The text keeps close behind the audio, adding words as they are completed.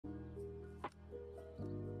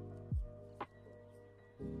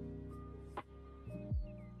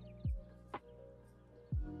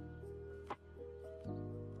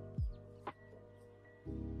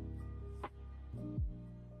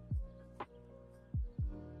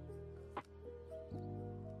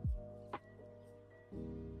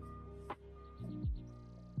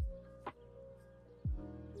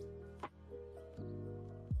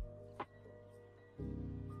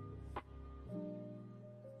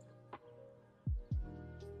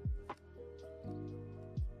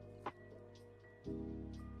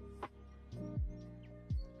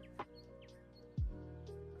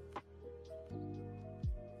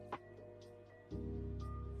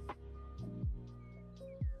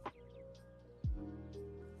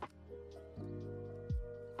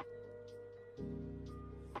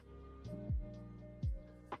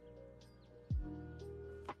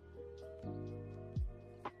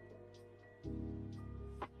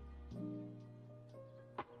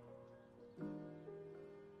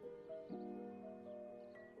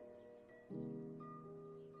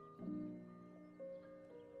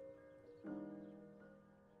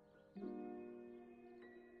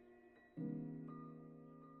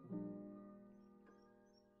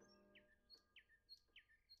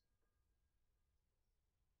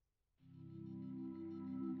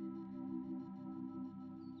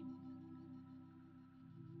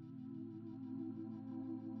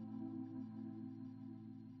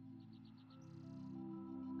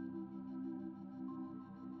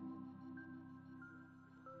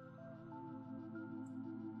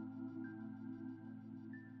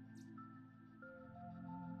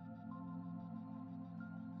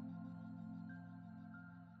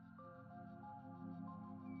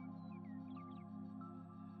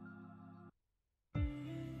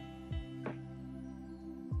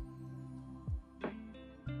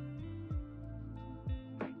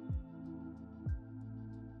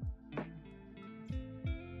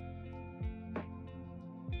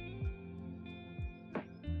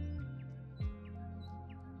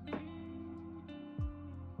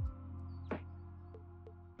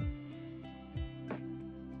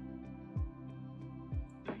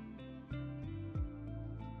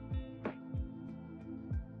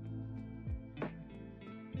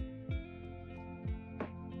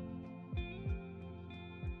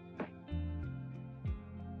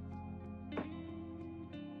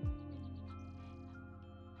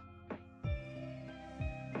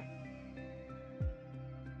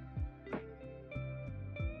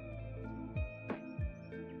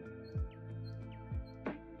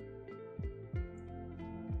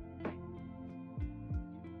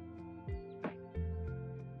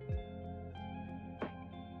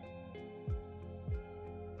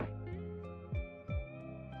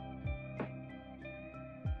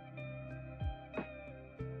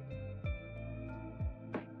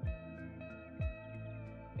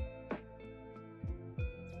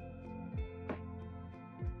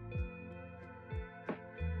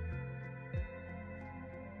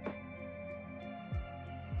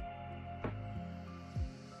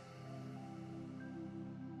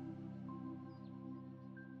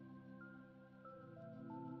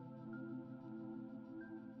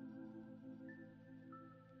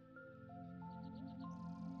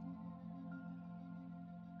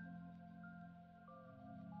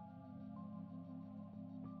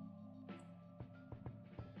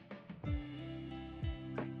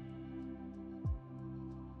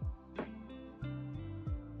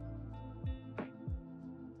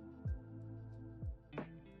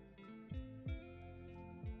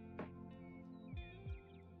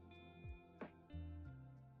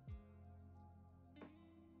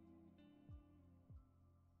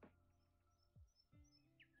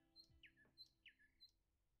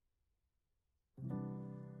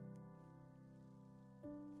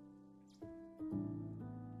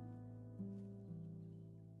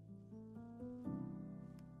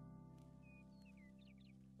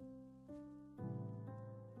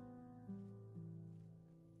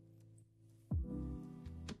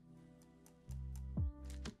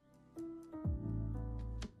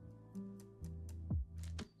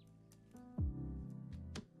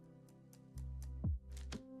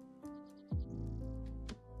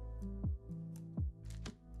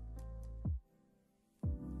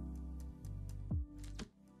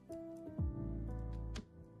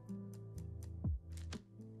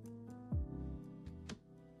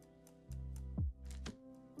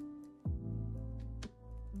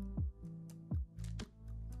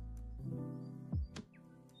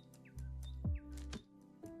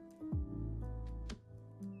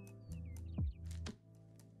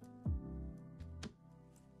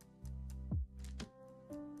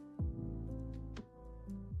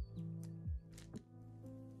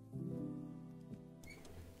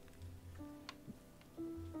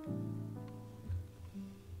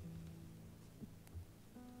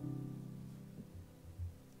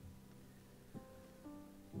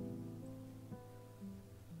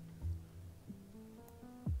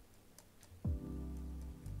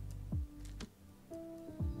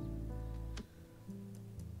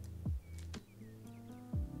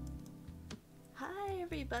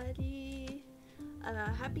everybody.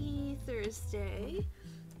 Happy Thursday.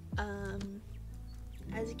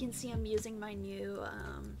 As you can see, I'm using my new,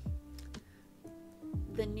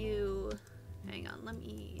 hang on, let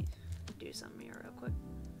me do something here real quick.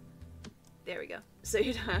 There we go. So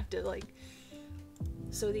you don't have to, like,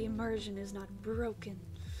 so the immersion is not broken.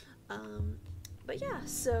 But yeah,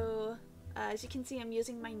 so, as you can see, I'm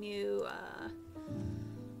using my new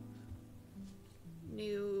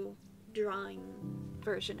drawing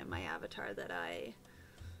version of my avatar that I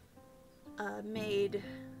made,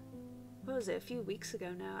 what was it, a few weeks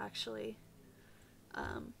ago now, actually.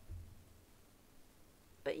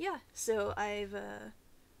 But yeah, so I've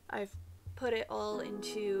put it all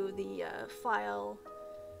into the file,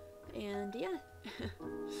 and yeah.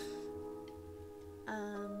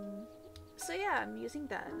 So yeah, I'm using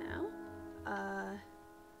that now.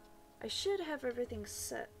 I should have everything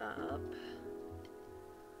set up.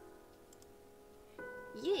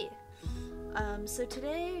 Yeah. So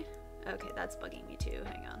today, okay, that's bugging me too,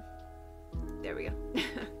 hang on. There we go.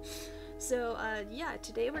 So, yeah,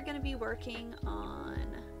 today we're gonna be working on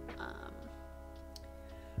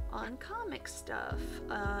comic stuff.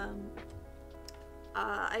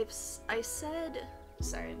 I said,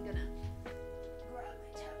 sorry, I'm gonna grab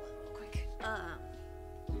my tablet real quick.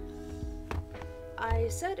 I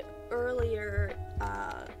said earlier,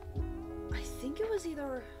 I think it was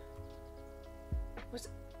either,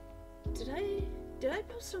 did I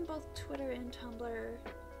post on both Twitter and Tumblr?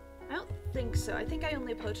 I don't think so. I think I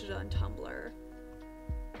only posted on Tumblr.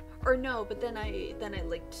 Or no, but then I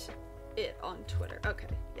linked it on Twitter. Okay,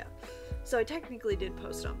 yeah. So I technically did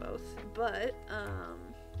post on both, but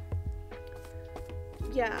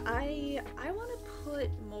yeah, I want to put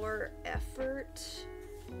more effort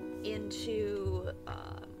into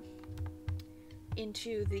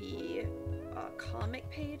the comic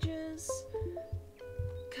pages.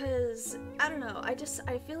 Cause I don't know, I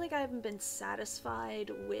feel like I haven't been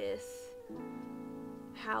satisfied with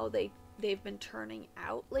how they've been turning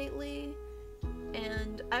out lately,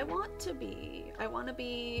 and I want to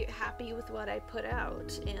be happy with what I put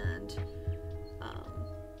out, and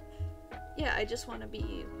yeah, I just want to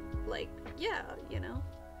be like, yeah, you know,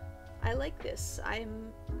 I like this,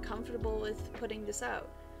 I'm comfortable with putting this out.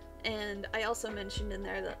 And I also mentioned in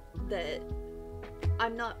there that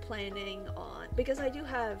I'm not planning on, because I do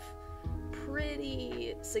have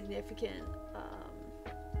pretty significant,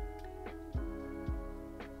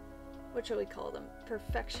 what shall we call them?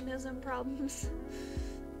 Perfectionism problems.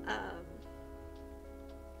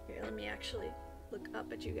 Here, let me actually look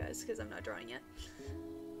up at you guys, because I'm not drawing yet.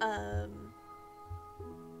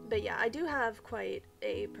 But yeah, I do have quite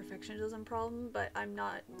a perfectionism problem, but I'm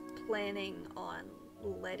not planning on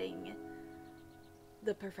letting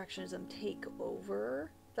the perfectionism take over.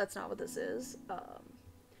 That's not what this is.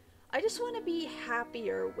 I just want to be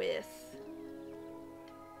happier with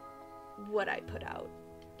what I put out,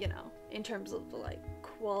 you know, in terms of like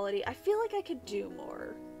quality. I feel like I could do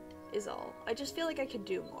more, is all. I just feel like I could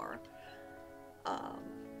do more.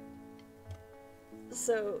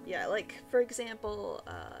 So yeah, like for example,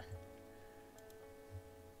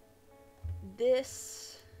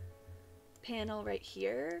 this panel right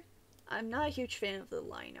here, I'm not a huge fan of the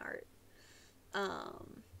line art.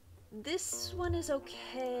 This one is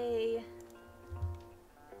okay.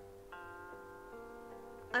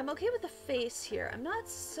 I'm okay with the face here. I'm not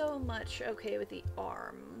so much okay with the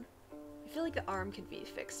arm. I feel like the arm could be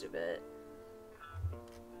fixed a bit.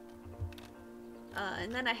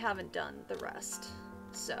 And then I haven't done the rest,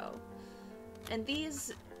 so. And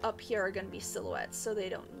these up here are gonna be silhouettes, so they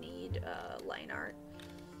don't need line art.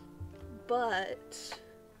 But,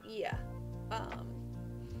 yeah.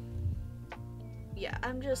 Yeah,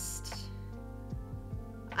 I'm just,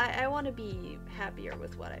 I want to be happier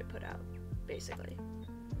with what I put out, basically.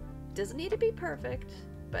 Doesn't need to be perfect,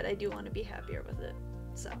 but I do want to be happier with it,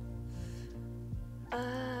 so.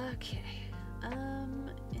 Okay,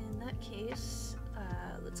 in that case,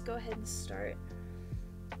 let's go ahead and start.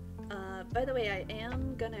 By the way, I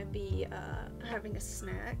am gonna be, having a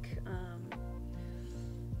snack.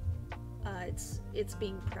 It's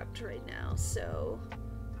being prepped right now, so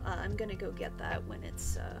I'm gonna go get that when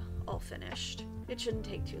it's all finished. It shouldn't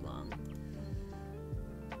take too long.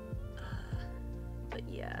 But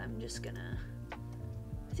yeah, I'm just gonna,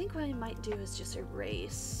 I think what I might do is just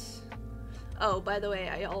erase. Oh, by the way,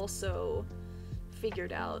 I also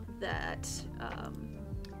figured out that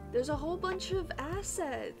there's a whole bunch of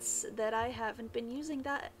assets that I haven't been using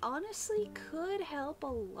that honestly could help a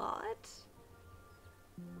lot.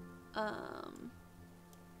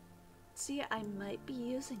 See, I might be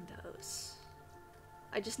using those.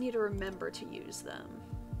 I just need to remember to use them.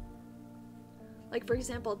 Like, for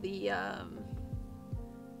example, the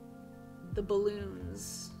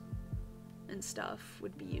balloons and stuff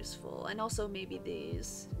would be useful. And also maybe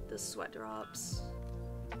these, the sweat drops.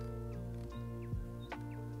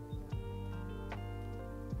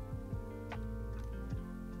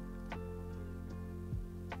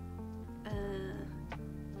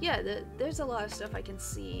 Yeah, there's a lot of stuff I can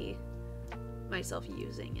see myself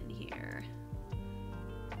using in here.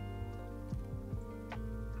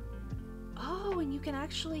 Oh, and you can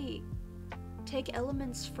actually take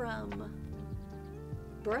elements from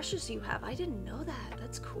brushes you have. I didn't know that.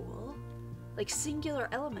 That's cool. Like singular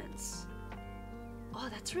elements. Oh,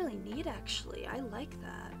 that's really neat, actually. I like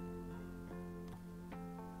that.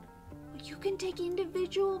 You can take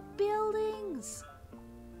individual buildings.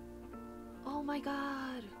 Oh my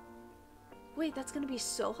god. Wait, that's gonna be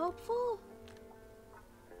so helpful?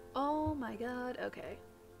 Oh my god. Okay.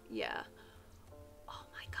 Yeah. Oh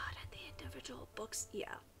my god, and the individual books.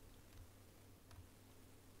 Yeah.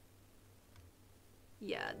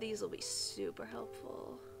 Yeah, these will be super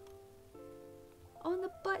helpful. Oh, and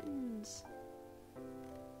the buttons.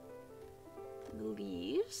 And the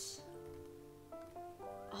leaves.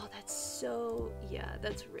 Oh, that's so... Yeah,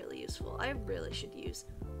 that's really useful. I really should use...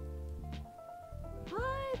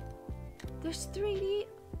 What? There's 3D...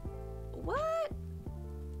 What?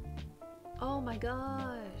 Oh my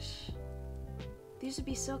gosh. These would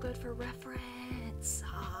be so good for reference.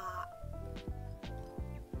 Ah.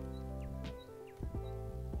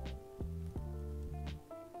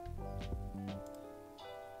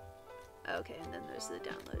 Okay, and then there's the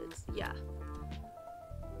downloaded. Yeah.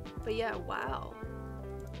 But yeah, wow.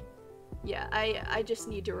 Yeah, I just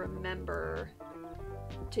need to remember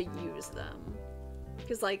to use them.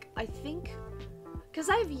 Because, like, I think... Because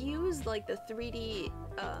I've used, like, the 3D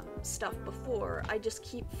stuff before. I just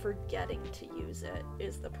keep forgetting to use it,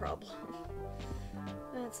 is the problem.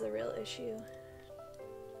 That's the real issue.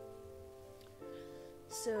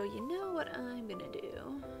 So, you know what I'm gonna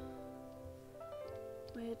do.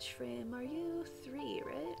 Which frame are you? 3,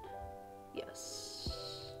 right?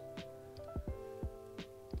 Yes.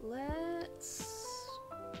 Let's...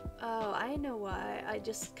 Oh, I know why. I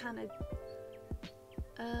just kind of...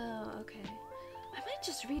 Oh, okay. I might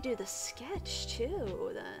just redo the sketch,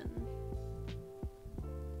 too, then.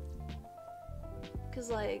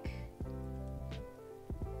 Because, like...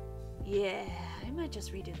 Yeah, I might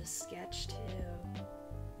just redo the sketch, too.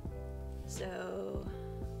 So...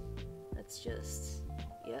 Let's just...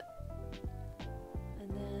 Yep.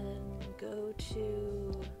 And then go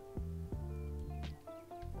to...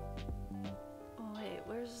 Oh, wait,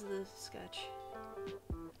 where's the sketch?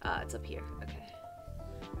 Ah, it's up here. Okay.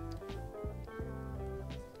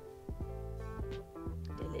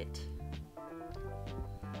 Delete.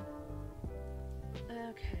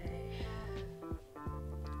 Okay.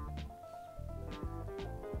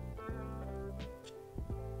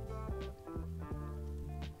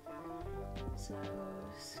 So,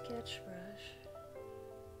 sketch brush.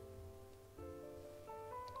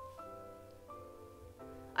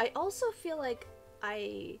 I also feel like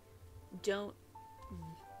I don't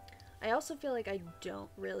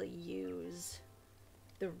really use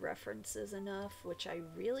the references enough, which I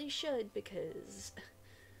really should, because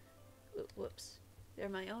whoops, they're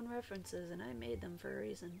my own references and I made them for a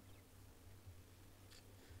reason.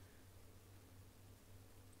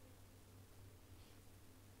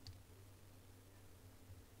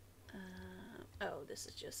 Oh, this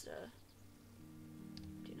is just a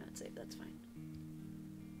do not save, that's fine.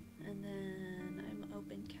 And then I'm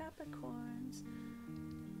open Capricorns.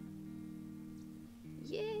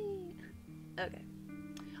 Yay! Okay.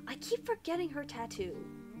 I keep forgetting her tattoo.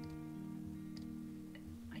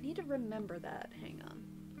 I need to remember that. Hang on.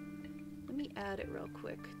 Let me add it real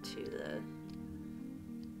quick to the...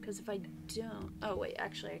 Because if I don't... Oh, wait.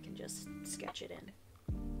 Actually, I can just sketch it in.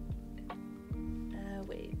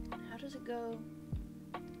 Wait. How does it go?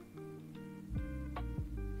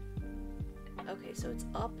 Okay, so it's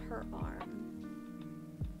up her arm.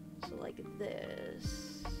 So like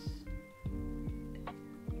this.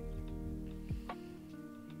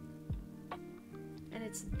 And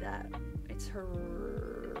it's that. It's her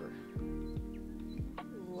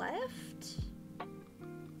left?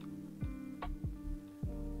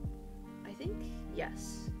 I think?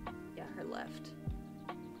 Yes. Yeah, her left.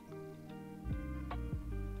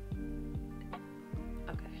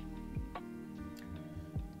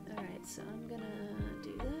 So I'm gonna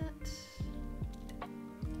do that.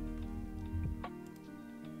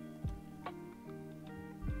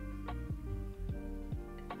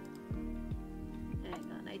 Hang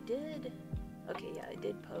on, I did... Okay, yeah, I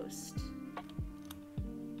did post.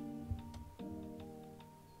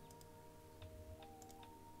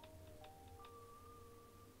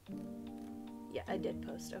 Yeah, I did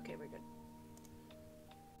post. Okay, we're good.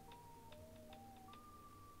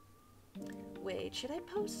 Wait, should I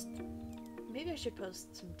post? Maybe I should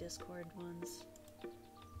post some Discord ones.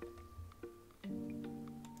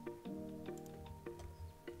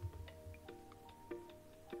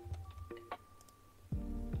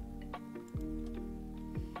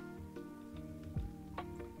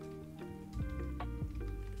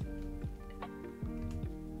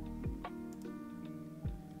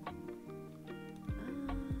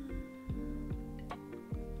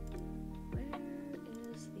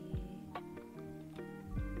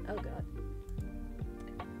 Oh god.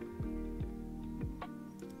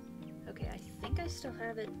 Okay, I think I still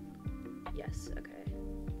have it. Yes, okay.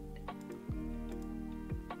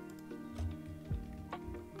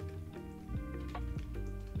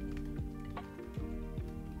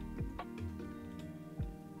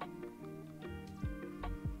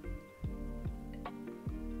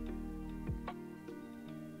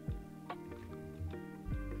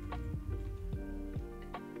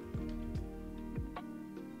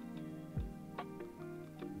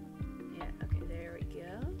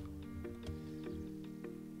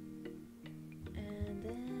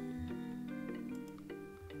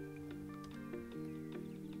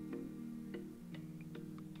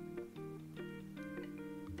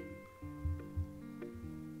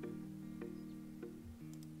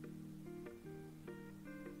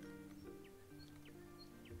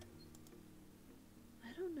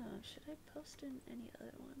 Should I post in any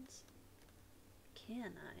other ones?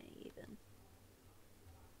 Can I even?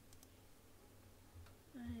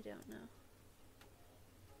 I don't know.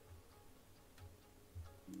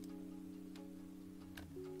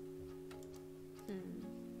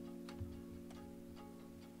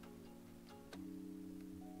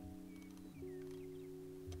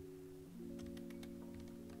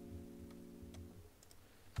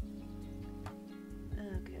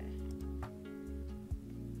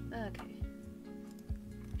 Okay.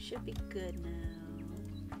 Should be good now.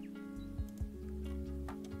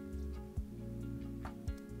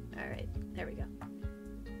 Alright, there we go.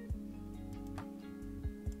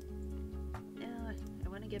 Now I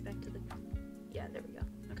want to get back to the... Yeah, there we go.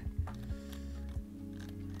 Okay.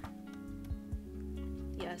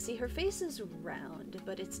 Yeah, see, her face is round,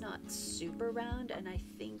 but it's not super round, and I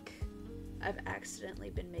think I've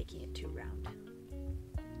accidentally been making it too round.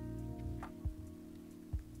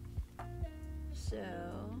 So,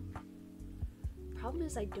 problem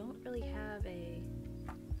is I don't really have a...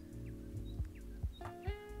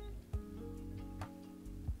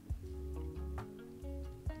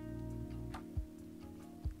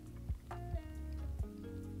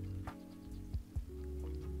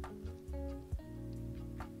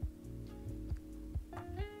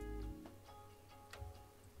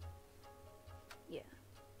 Yeah.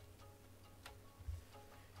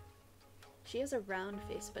 She has a round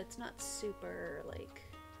face, but it's not super, like...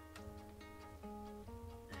 I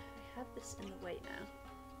have this in the way now.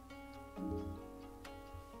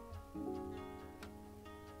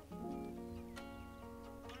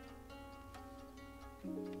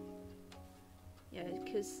 Yeah,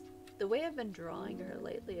 because the way I've been drawing her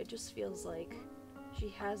lately, it just feels like she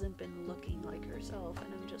hasn't been looking like herself,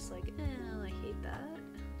 and I'm just like, I hate that.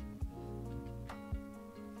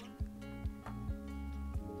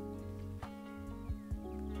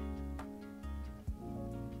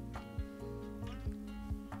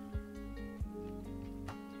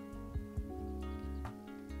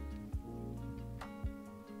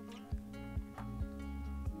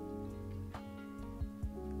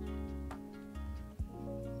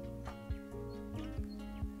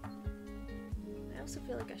 I also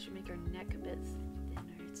feel like I should make her neck a bit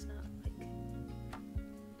thinner. It's not like...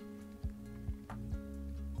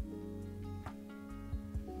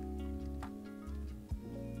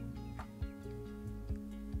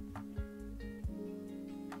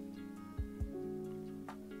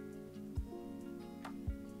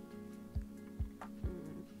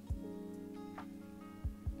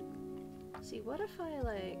 See, what if I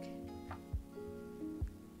like...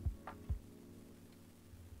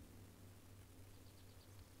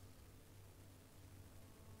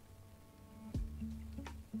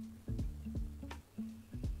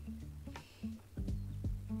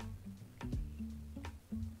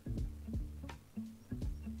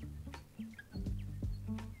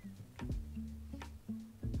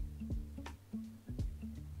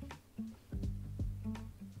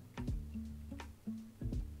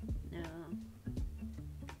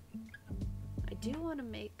 I do want to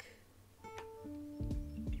make...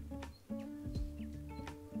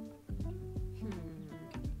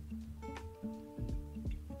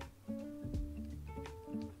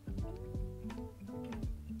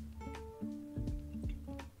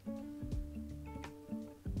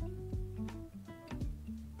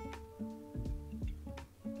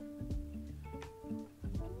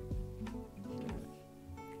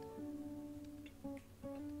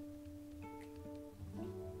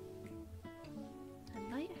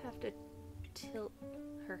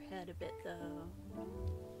 head a bit though.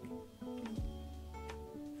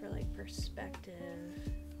 For like perspective.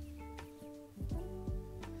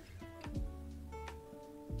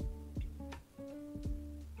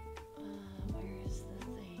 Where is the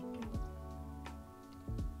thing?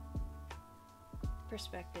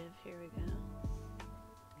 Perspective, here we go.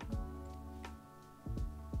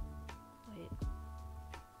 Wait.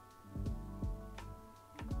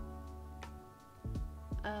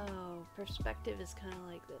 Oh, perspective is kind of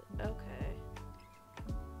like the, okay.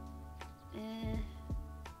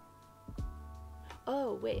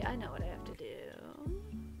 Oh, wait, I know what I have to do.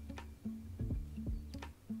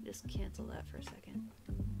 Just cancel that for a second.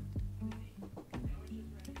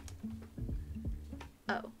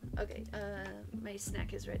 Oh, okay, my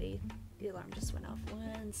snack is ready. The alarm just went off.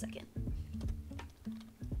 1 second.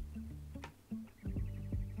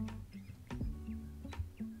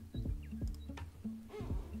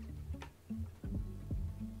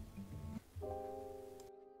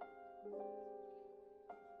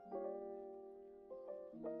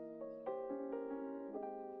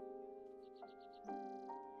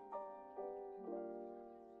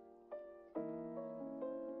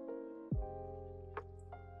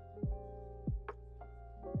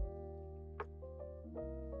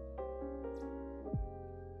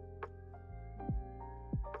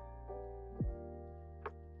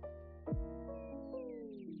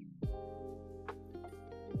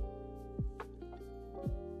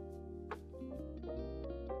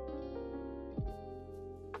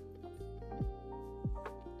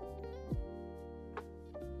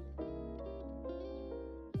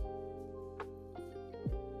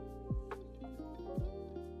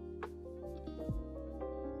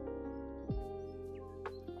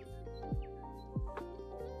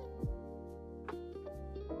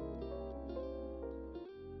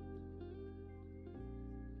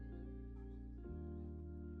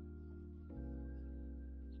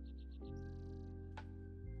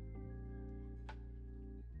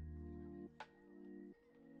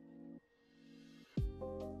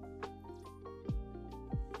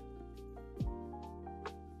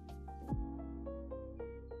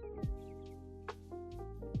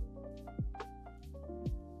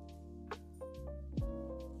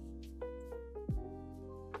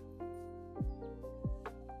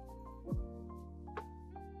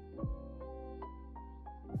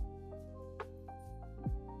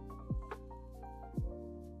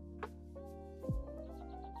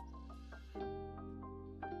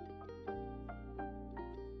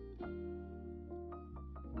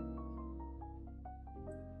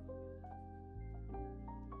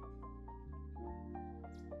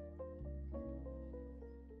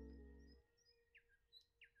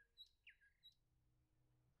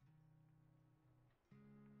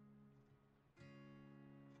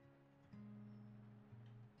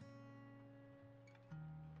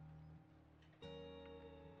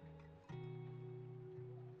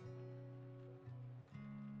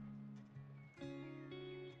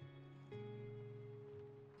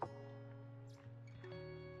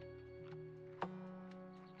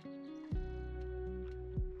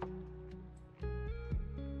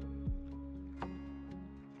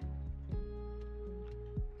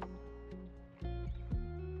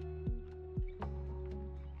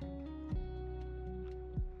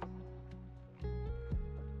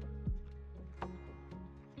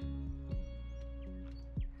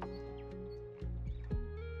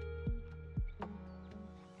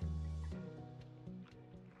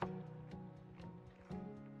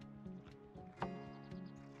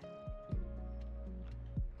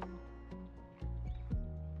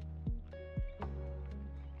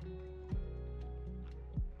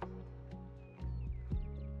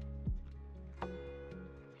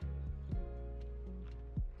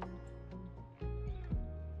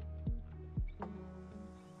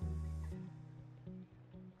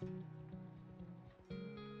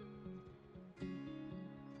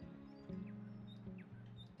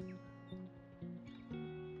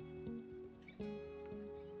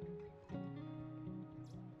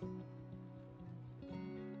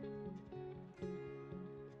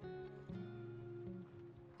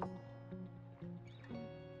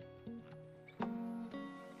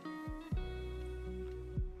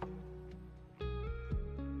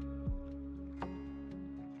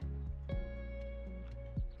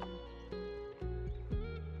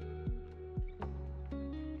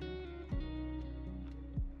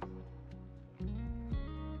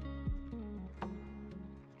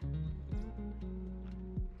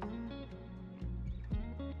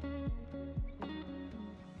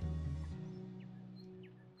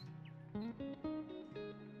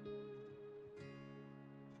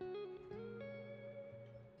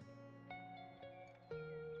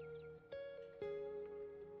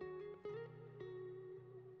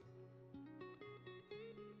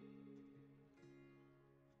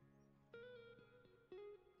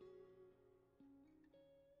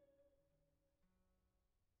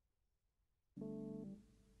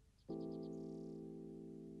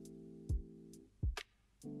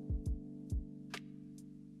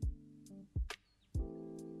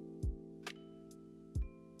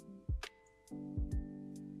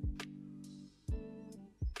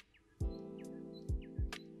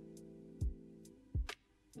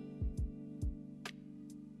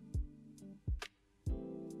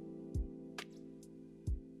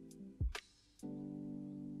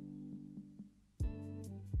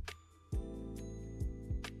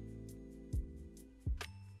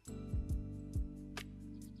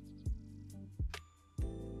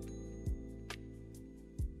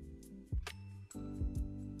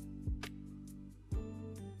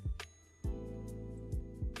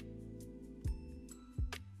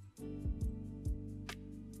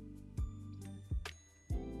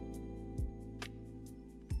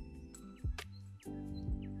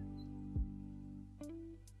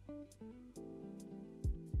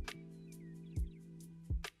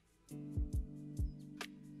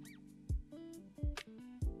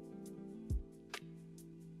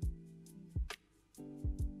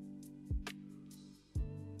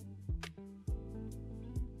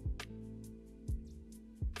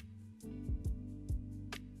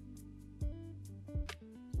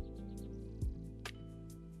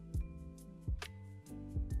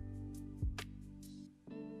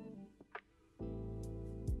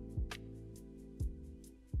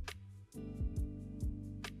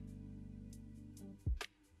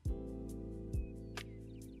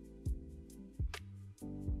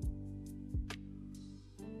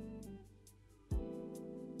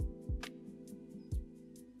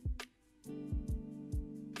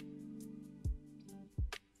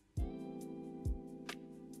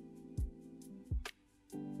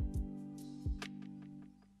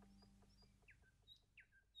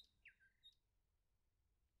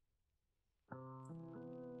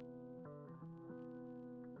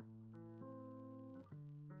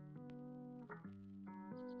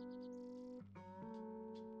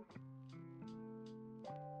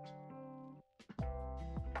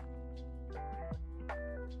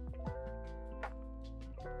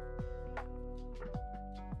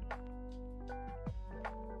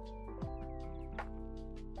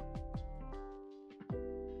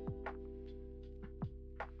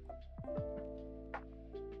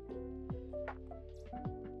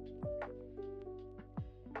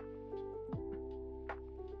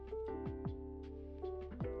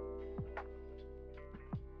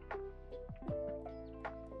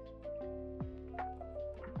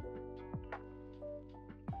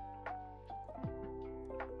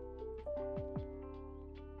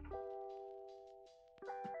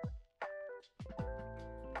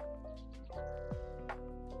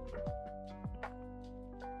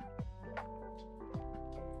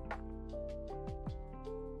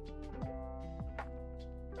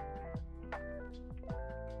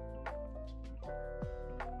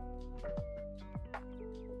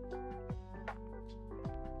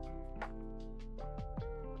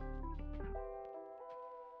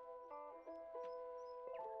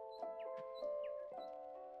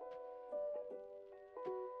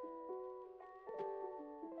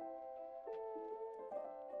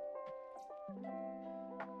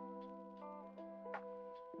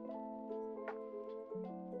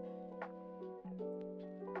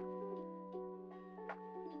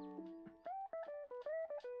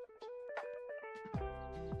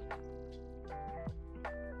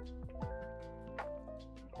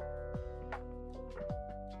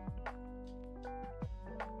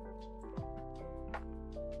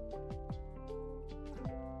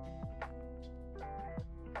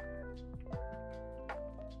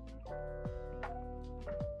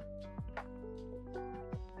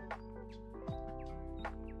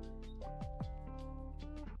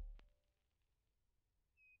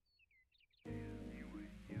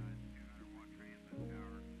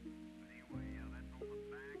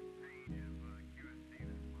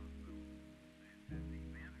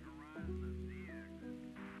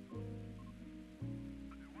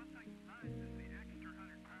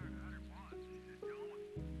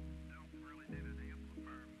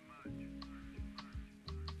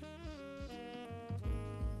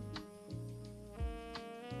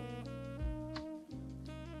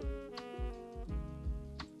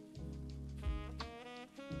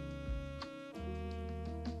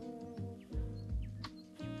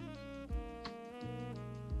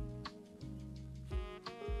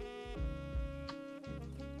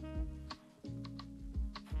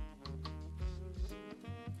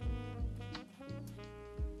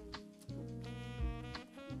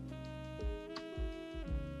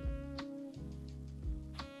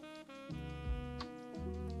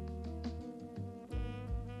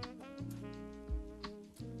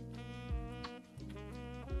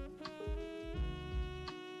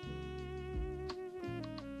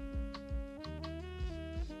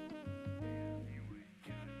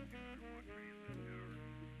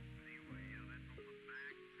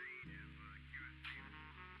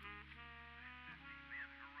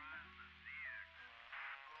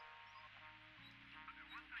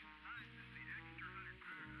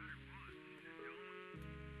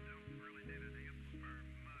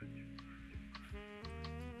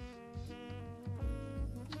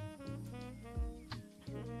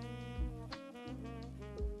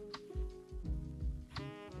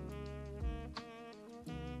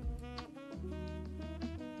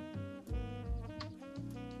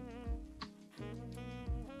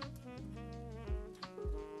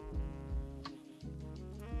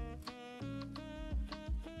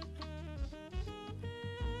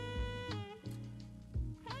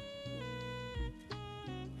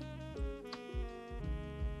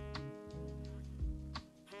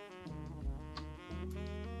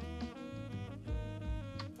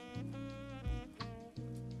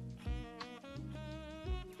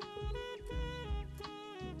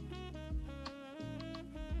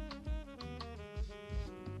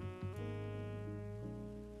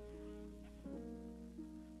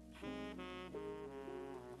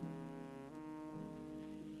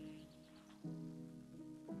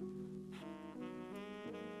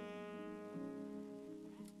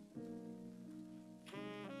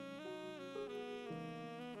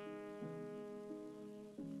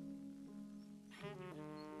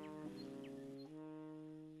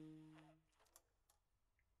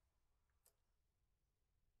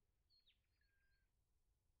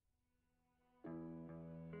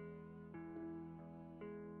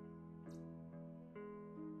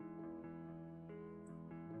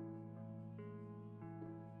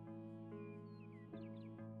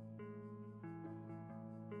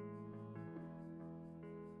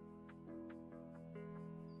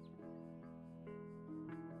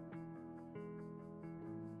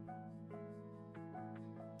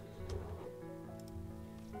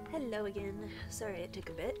 Hello again. Sorry it took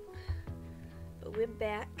a bit, but we're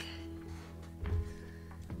back.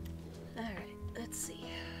 Alright, let's see.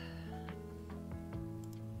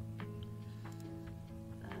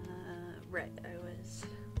 Right, I was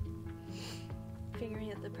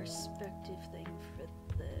figuring out the perspective thing for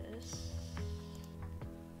this.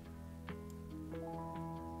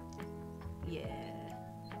 Yeah,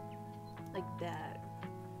 like that,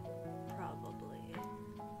 probably.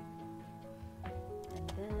 And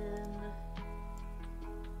then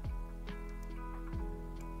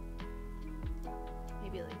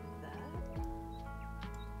maybe like that.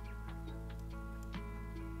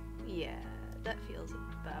 Yeah, that feels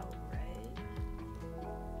about right.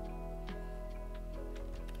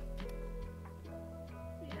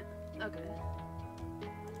 Yeah, okay.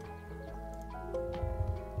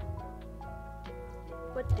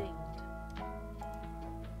 What dinged?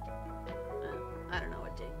 I don't know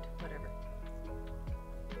what dinged. Whatever.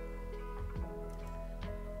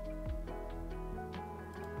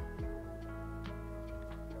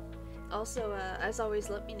 Also, as always,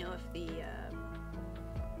 let me know if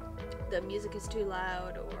the music is too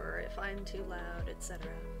loud or if I'm too loud, etc.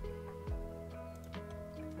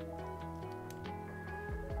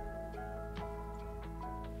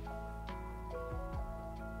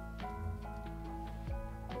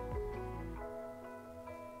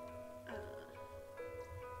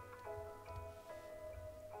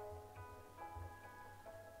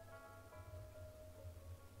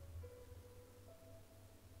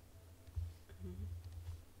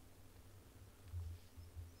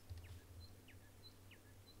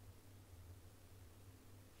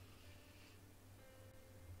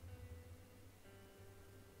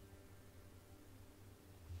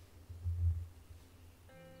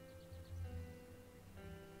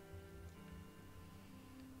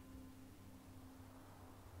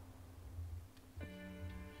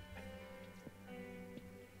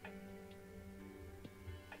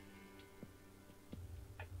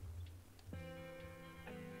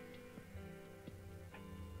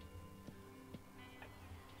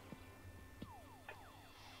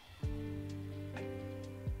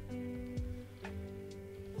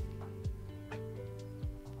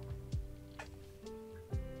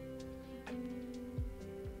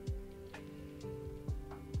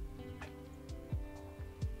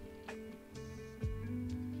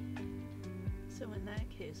 So in that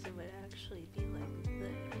case, it would actually be like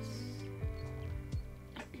this.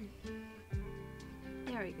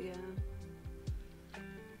 There we go.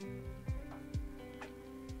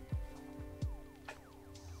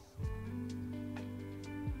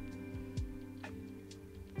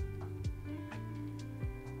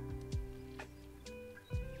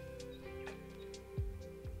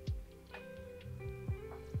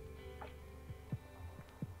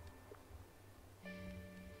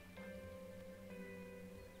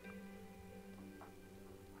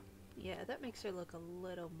 Yeah, that makes her look a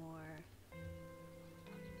little more...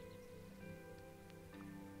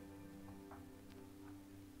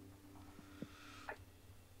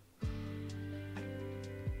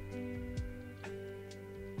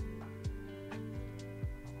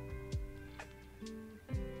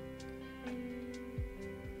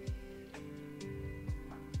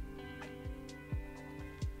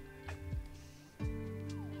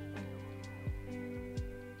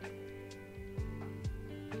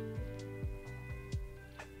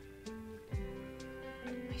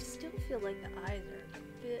 I feel like the eyes are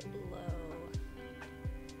a bit low.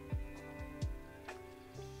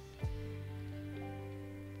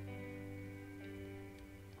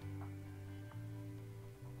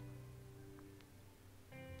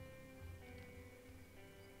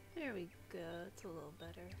 There we go, it's a little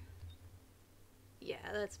better. Yeah,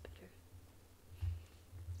 that's better.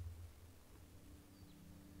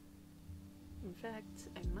 In fact,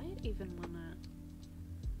 I might even want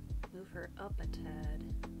to move her up a tad.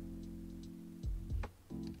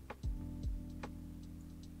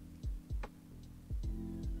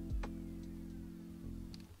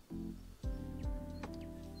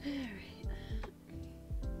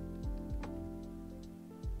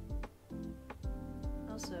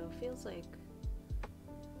 Also, feels like...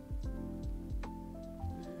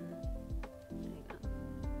 hang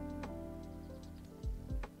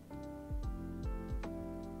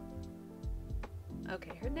on.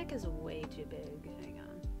 Okay, her neck is way too big. Hang on.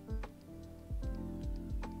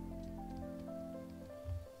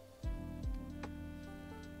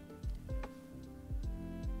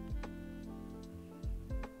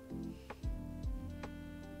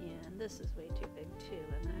 Yeah, and this is way too big too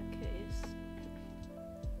in that case.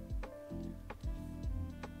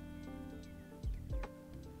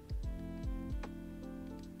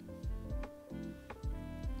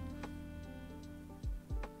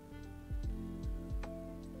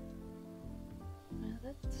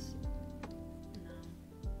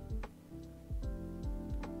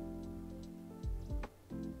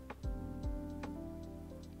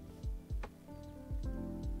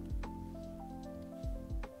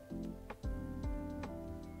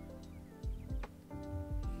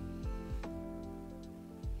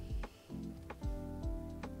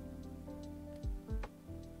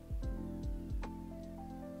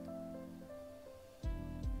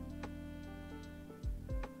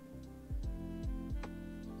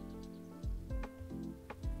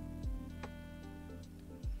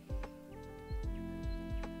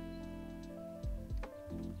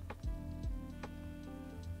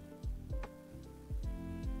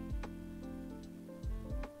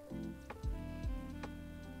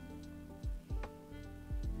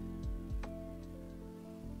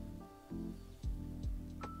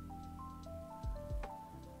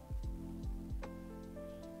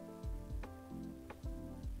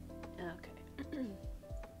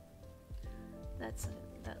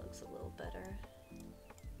 that looks a little better.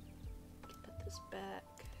 Put this back.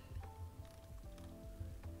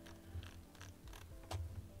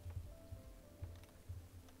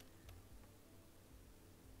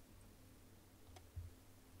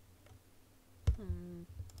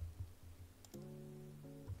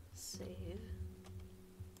 Save.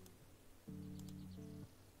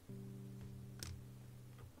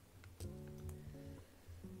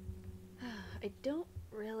 I don't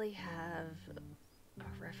really have a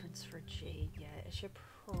reference for Jade yet. I should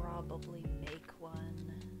probably make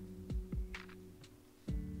one.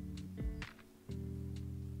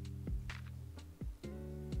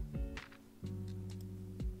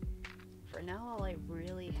 For now, all I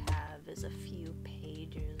really have is a few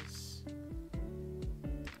pages.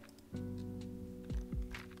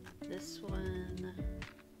 This one.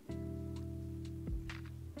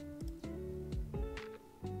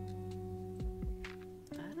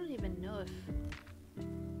 I don't even know if...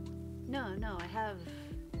 No, I have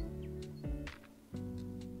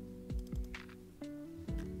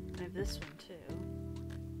this one too.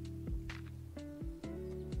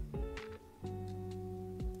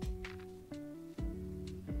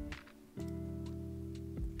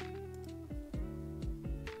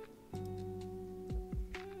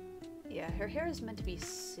 Yeah, her hair is meant to be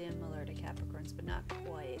similar to Capricorn's, but not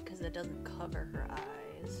quite, because it doesn't cover her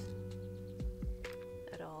eyes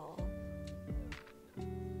at all.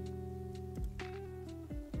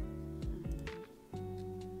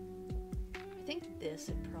 I think this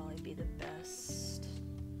would probably be the best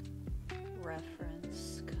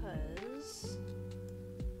reference, because...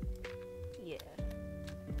 yeah.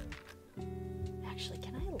 Actually,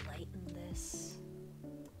 can I lighten this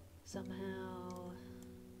somehow?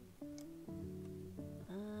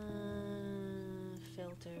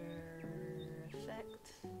 Filter effect.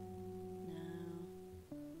 No.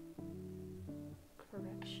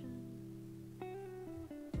 Correction.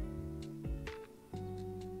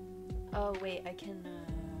 Oh wait, I can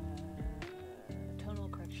tonal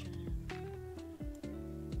correction.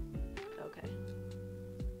 Okay.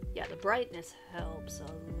 Yeah, the brightness helps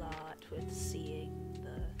a lot with seeing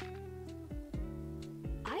the...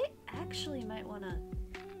 I actually might want to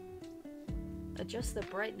adjust the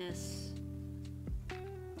brightness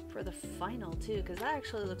for the final too, because that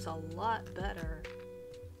actually looks a lot better.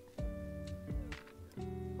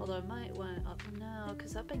 Although I might want up, no,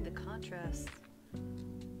 because upping the contrast,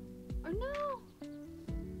 or no,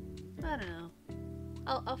 I don't know.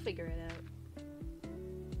 I'll figure it out.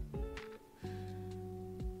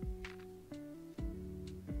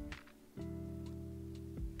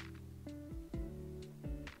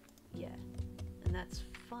 Yeah, and that's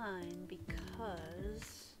fine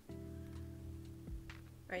because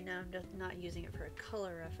right now I'm just not using it for a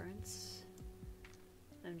color reference.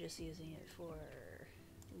 I'm just using it for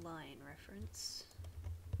line reference.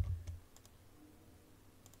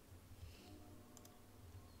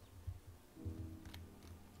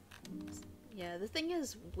 Yeah, the thing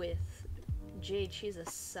is with Jade, she's a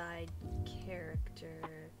side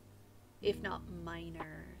character, if not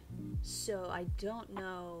minor. So I don't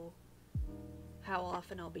know how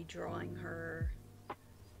often I'll be drawing her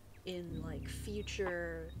in like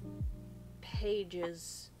future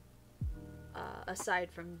pages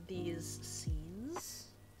aside from these scenes,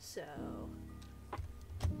 so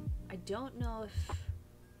I don't know if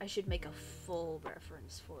I should make a full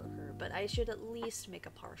reference for her, but I should at least make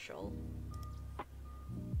a partial.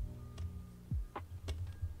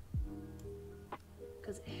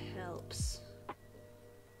 Because it helps.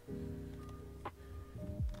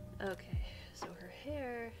 Okay, so her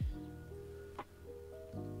hair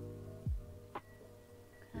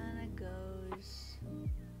goes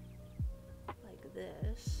like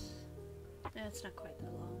this. No, it's not quite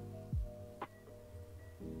that long.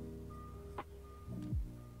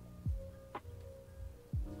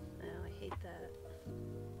 Oh, I hate that.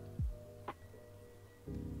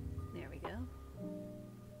 There we go.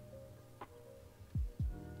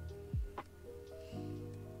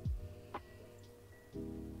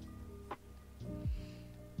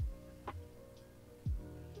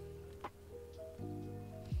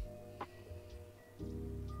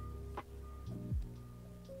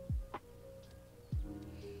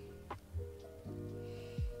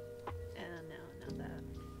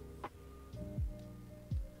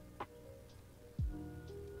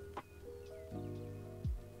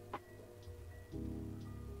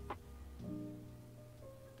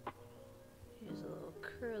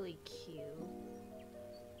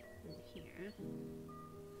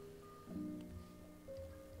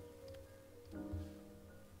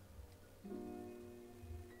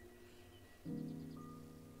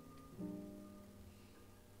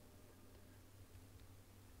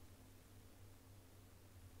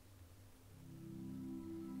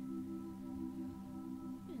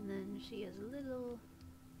 She has little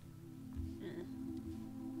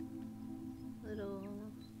little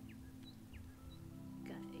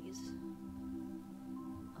guys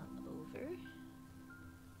all over.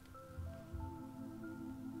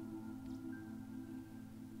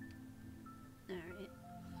 Alright.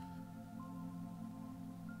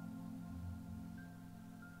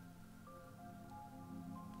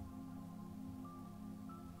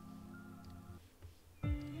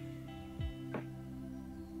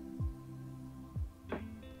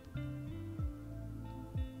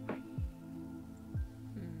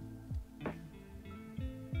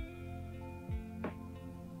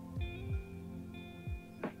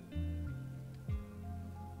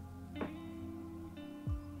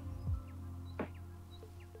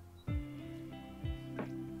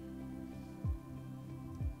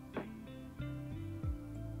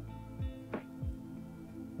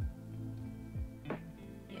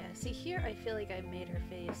 See, here I feel like I made her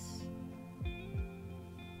face,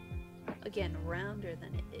 again, rounder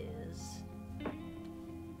than it is.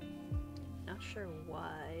 Not sure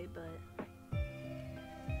why, but...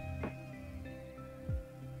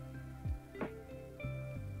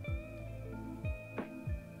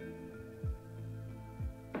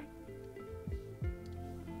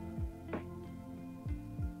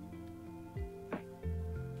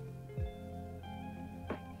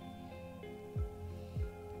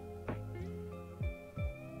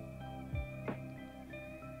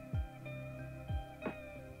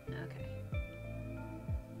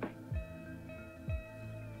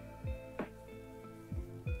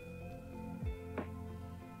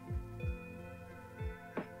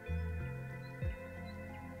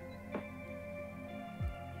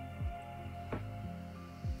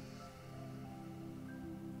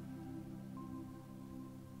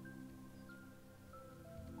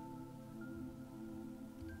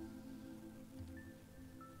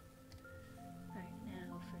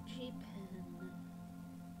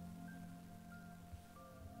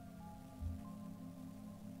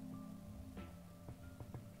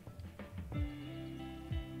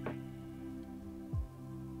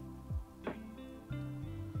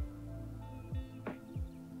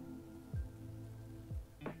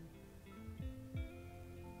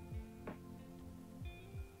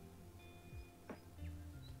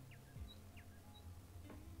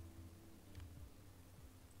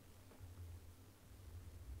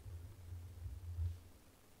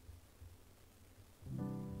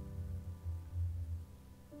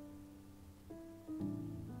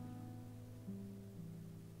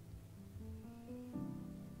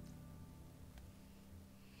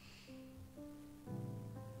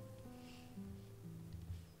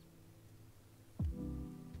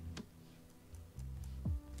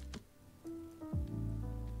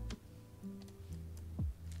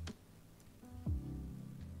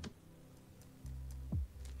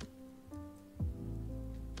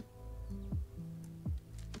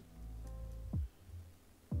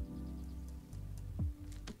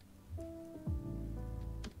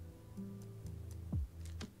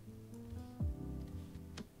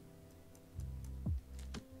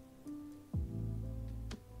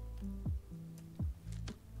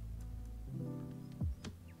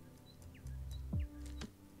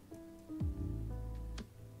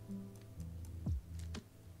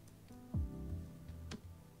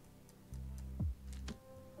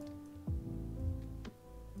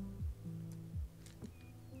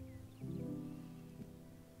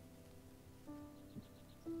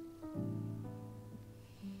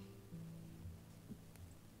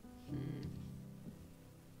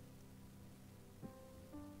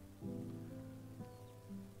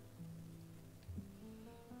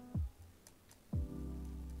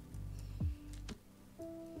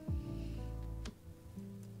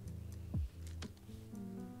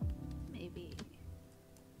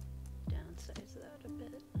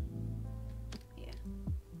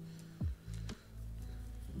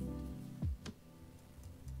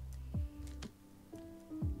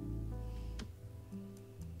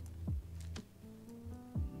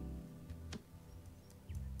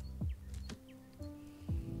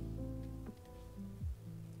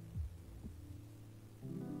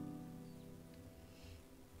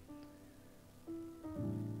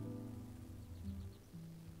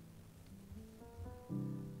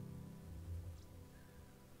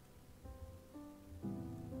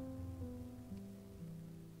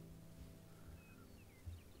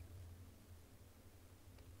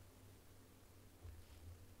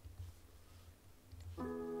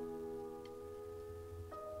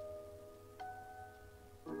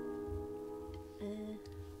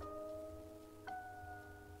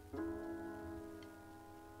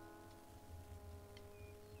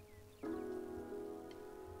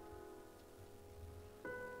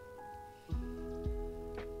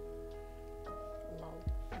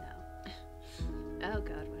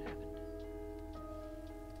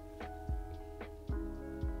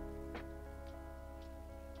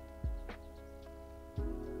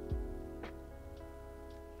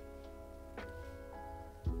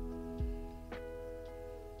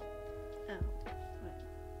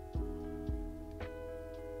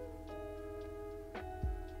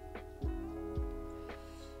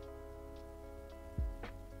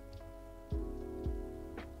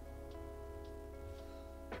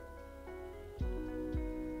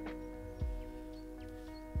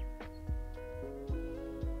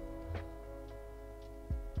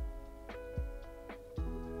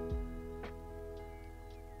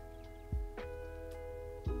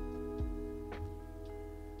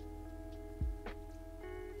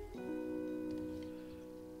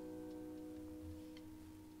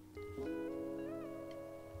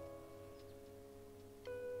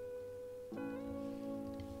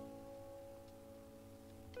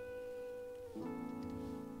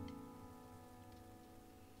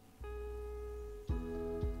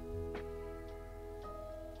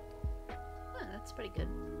 That's pretty good.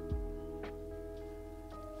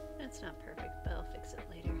 It's not perfect, but I'll fix it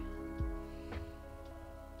later.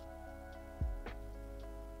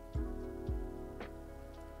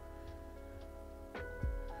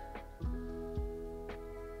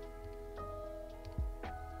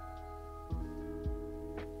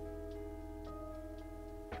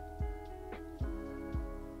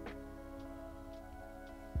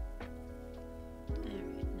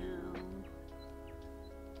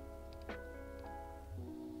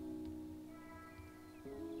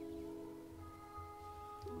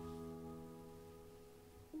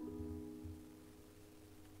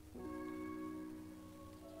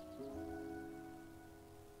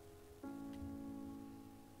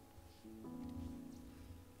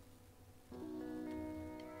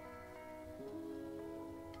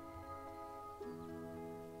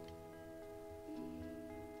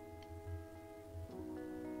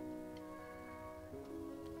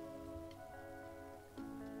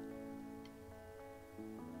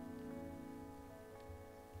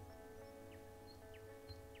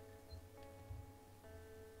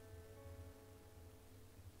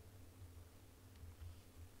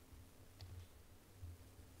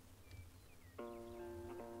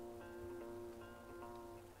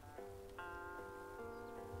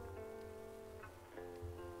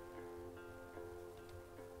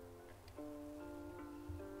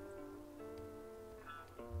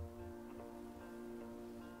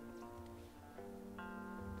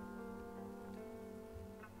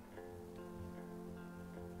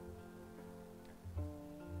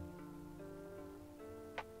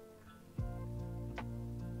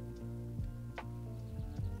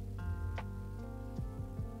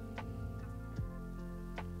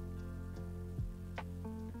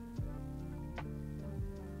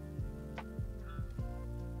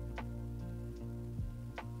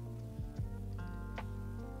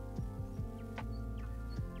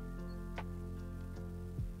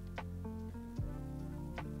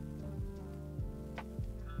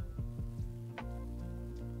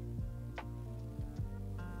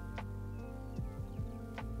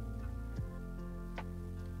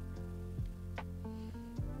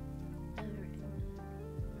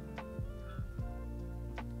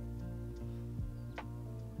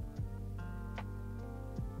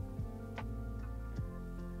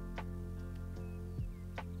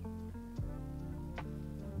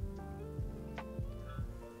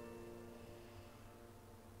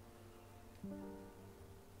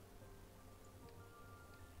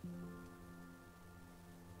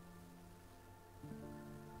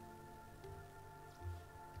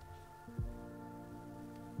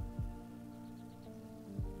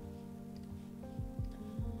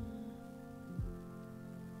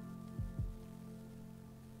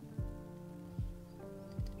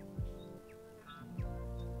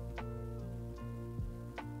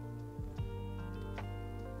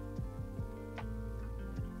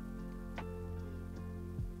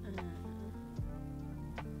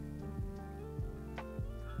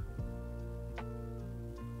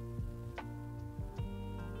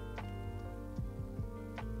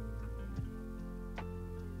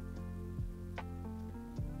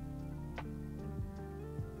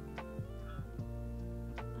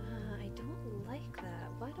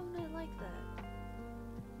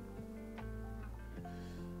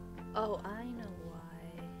 Oh, I know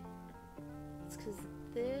why. It's because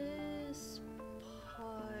this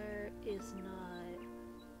part is not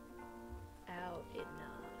out enough.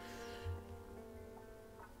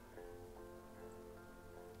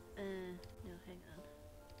 No, hang on.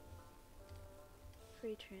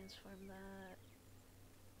 Free transform that.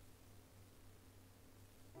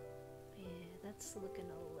 Yeah, that's looking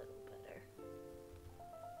a little better.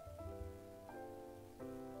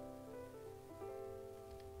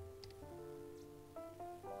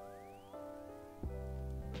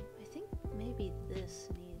 I think maybe this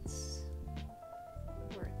needs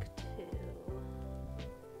work too.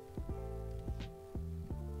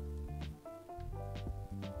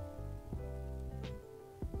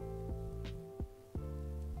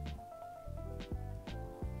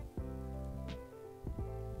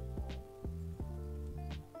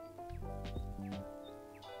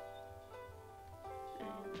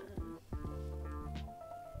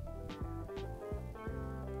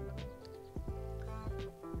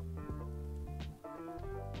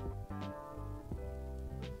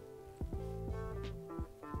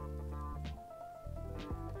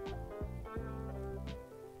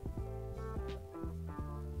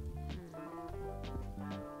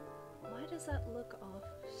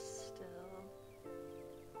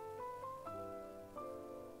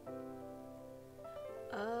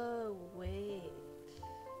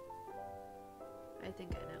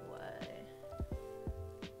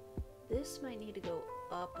 this might need to go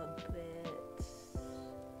up a bit.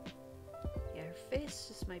 Yeah, her face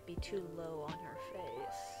just might be too low on her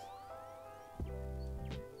face.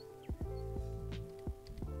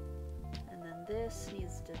 And then this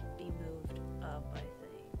needs to be moved up, I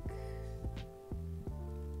think.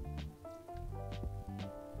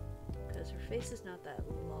 Because her face is not that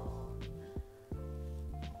long.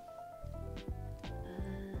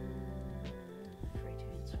 Free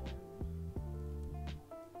transform.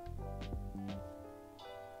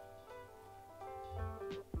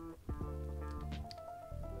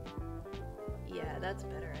 Yeah, that's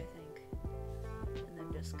better, I think. And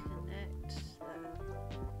then just connect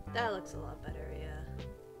that. That looks a lot better, yeah.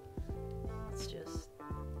 It's just...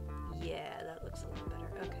 yeah, that looks a lot better.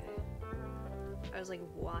 Okay. I was like,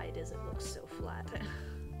 why does it look so flat?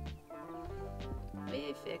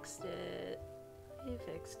 We fixed it. We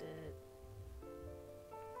fixed it.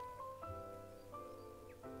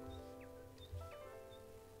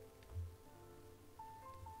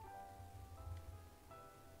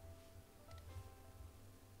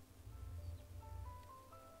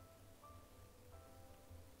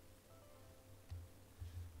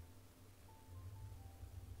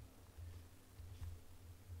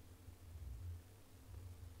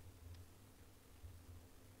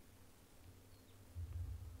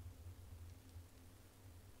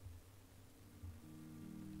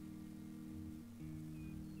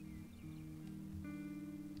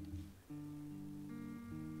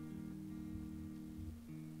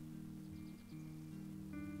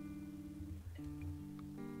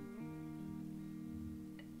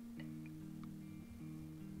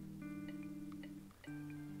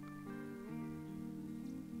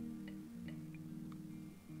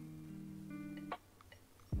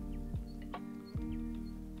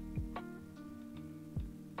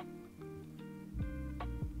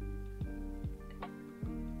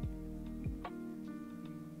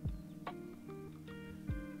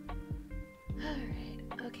 Alright,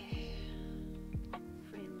 okay.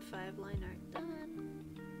 Frame 5 line art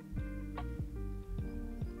done.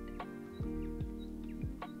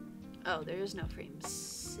 Oh, there is no frame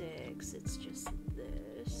 6, it's just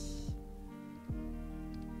this.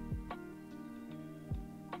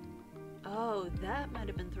 Oh, that might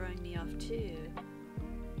have been throwing me off too.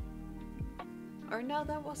 Or no,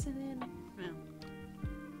 that wasn't in. No.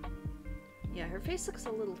 Yeah, her face looks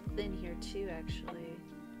a little thin here too, actually.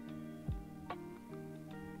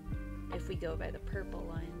 If we go by the purple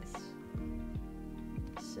lines.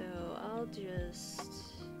 So I'll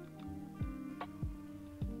just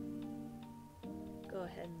go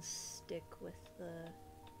ahead and stick with the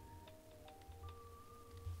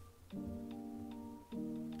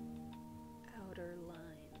outer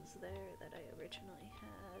lines there that I originally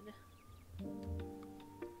had.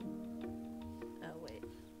 Oh, wait.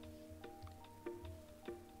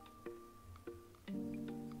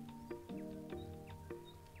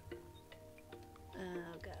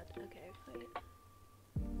 Oh god, okay, wait.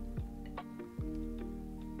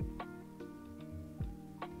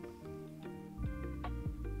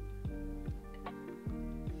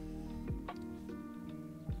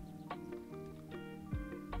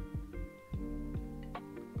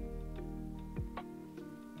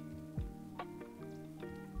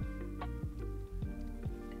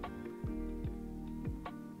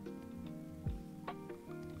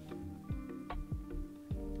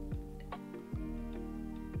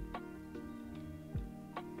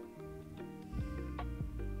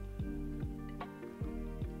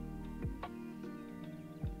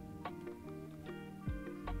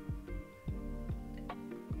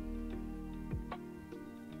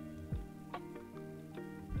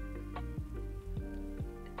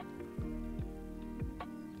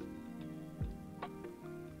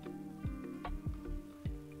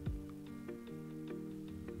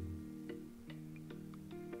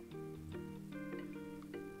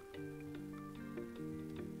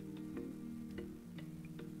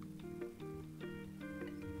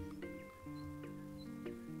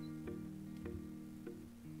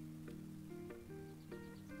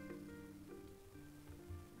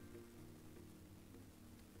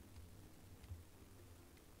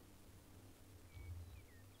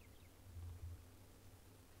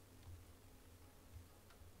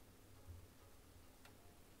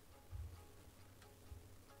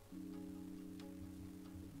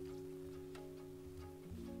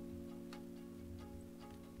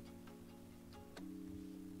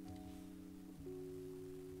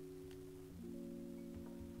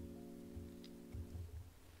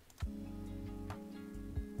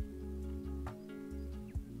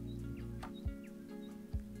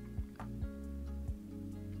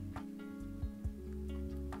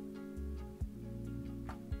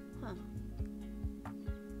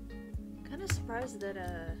 surprised that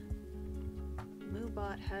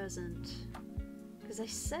Moobot hasn't, because I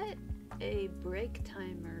set a break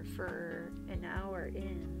timer for an hour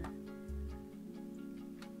in,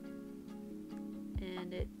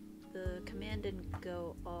 and the command didn't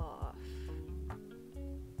go off.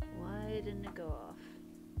 Why didn't it go off?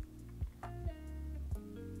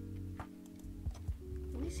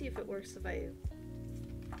 Let me see if it works if I...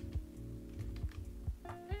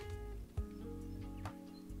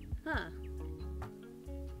 Huh.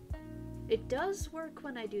 It does work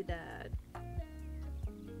when I do that.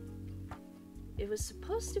 It was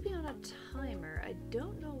supposed to be on a timer. I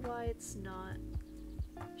don't know why it's not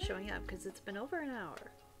showing up, because it's been over an hour.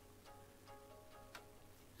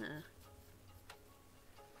 Huh.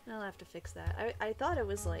 I'll have to fix that. I thought it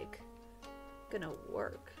was, like, gonna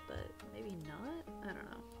work, but maybe not? I don't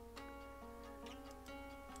know.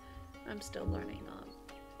 I'm still learning on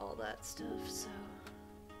all that stuff, so...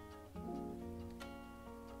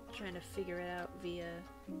 trying to figure it out via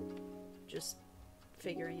just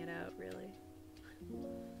figuring it out, really.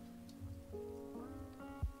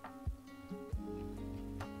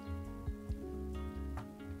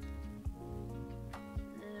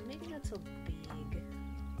 Maybe not so big.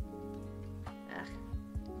 Ah.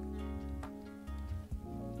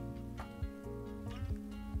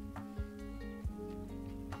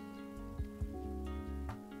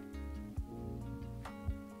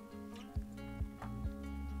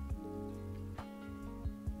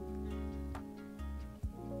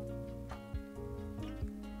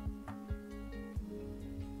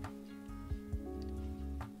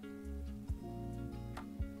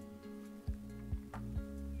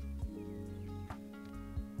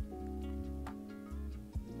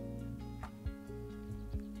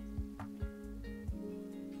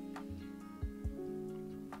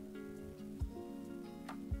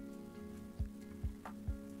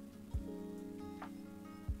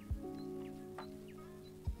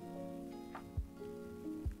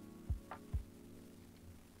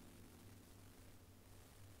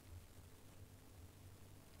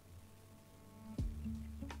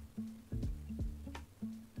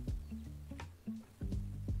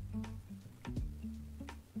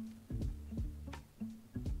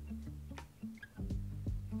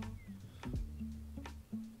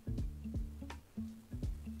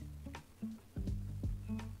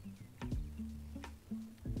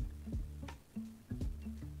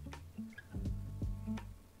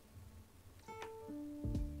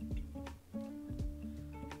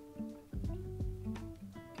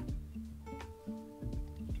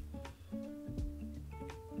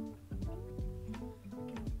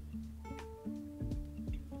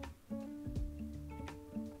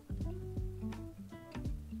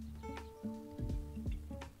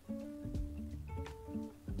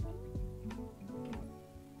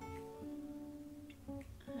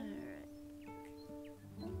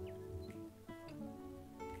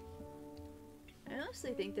 I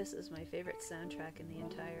honestly think this is my favorite soundtrack in the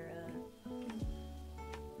entire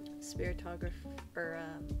Spirit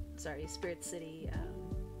City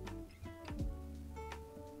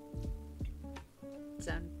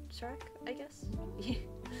soundtrack, I guess.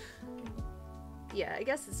 Yeah, I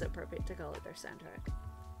guess it's appropriate to call it their soundtrack.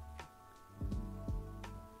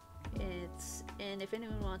 And if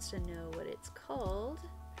anyone wants to know what it's called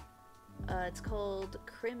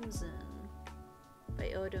Crimson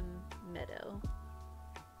by Odom Meadow.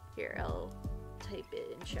 Here, I'll type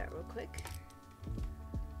it in chat real quick.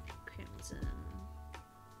 Crimson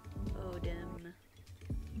Odom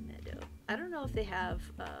Meadow. I don't know if they have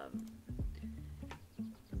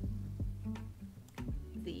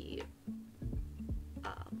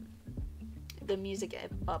the music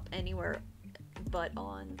up anywhere but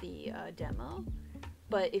on the demo,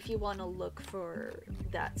 but if you want to look for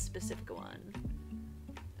that specific one,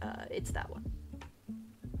 it's that one.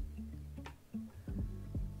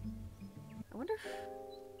 I wonder if...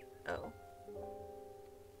 oh.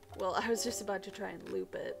 Well, I was just about to try and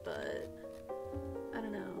loop it, but I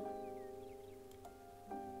don't know.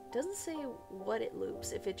 It doesn't say what it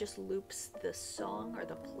loops, if it just loops the song or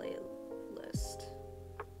the playlist.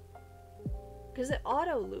 Because it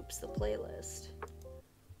auto-loops the playlist.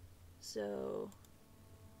 So,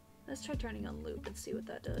 let's try turning on loop and see what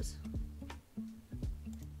that does.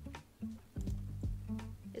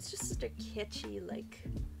 It's just such a catchy, like,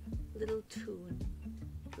 little tune.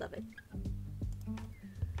 Love it.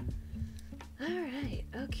 Alright,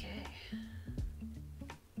 okay.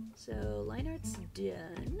 So, line art's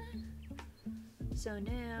done. So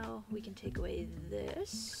now we can take away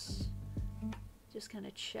this. Just kind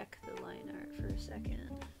of check the line art for a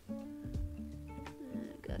second.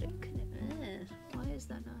 Got it. Why is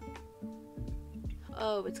that not?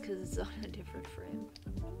 Oh, it's because it's on a different frame.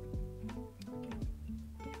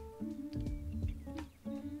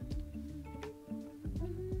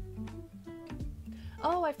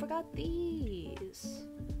 Oh, I forgot these.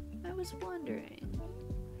 I was wondering.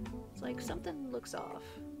 It's like something looks off.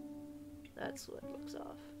 That's what looks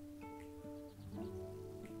off.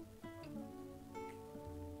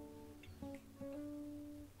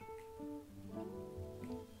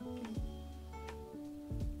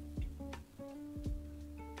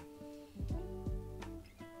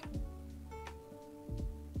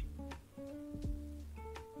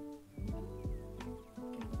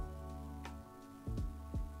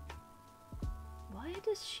 Why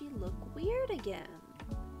does she look weird again?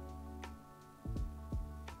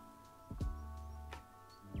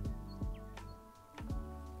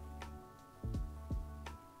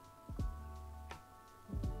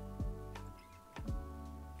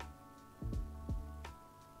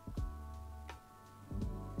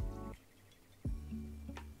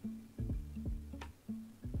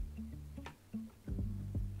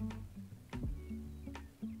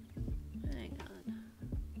 Hang on.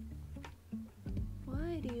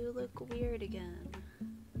 Why do you look weird again?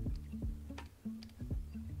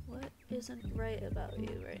 What isn't right about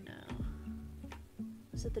you right now?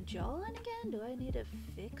 Is it the jawline again? Do I need to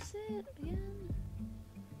fix it again?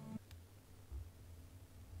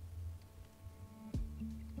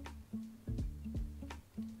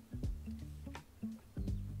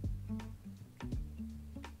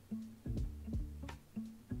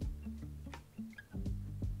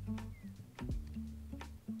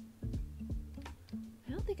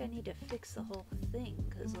 I don't think I need to fix the whole thing,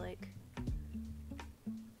 because, like,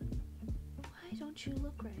 why don't you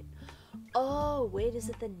look right? Oh, wait, is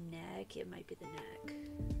it the neck? It might be the neck.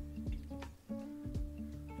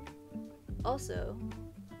 Also,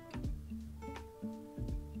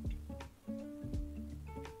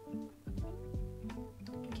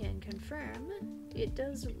 can confirm it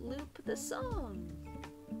does loop the song.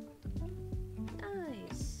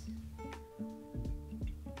 Nice.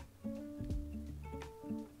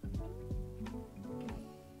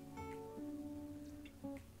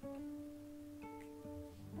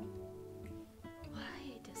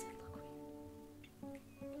 Why does it look weird?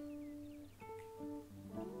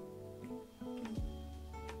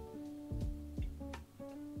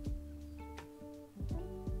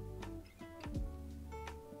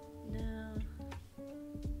 No.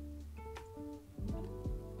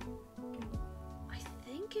 I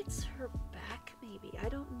think it's her back, maybe. I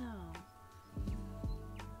don't know.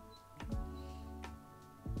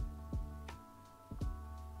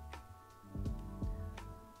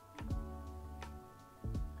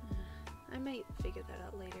 I might figure that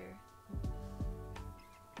out later.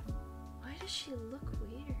 Why does she look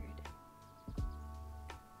weird?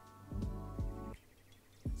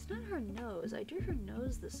 It's not her nose. I drew her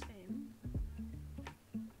nose the same.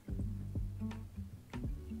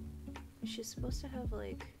 She's supposed to have,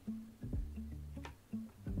 like...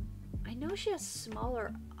 I know she has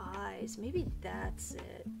smaller eyes. Maybe that's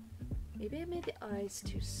it. Maybe I made the eyes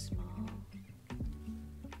too small.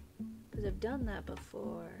 Because I've done that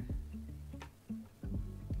before.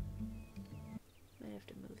 Might have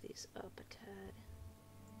to move these up a tad.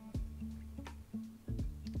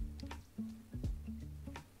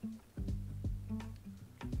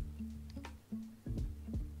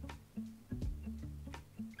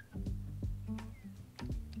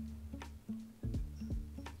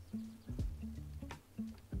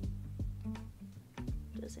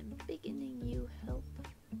 Does embiggening you help?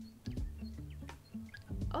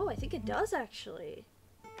 Oh, I think it does actually.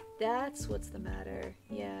 That's what's the matter.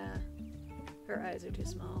 Yeah. Her eyes are too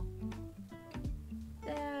small.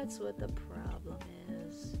 That's what the problem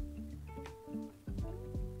is.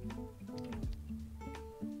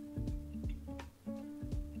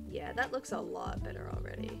 Yeah, that looks a lot better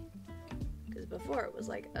already. Because before it was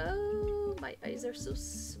like, oh, my eyes are so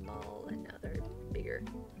small, and now they're bigger.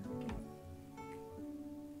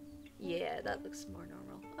 Yeah, that looks more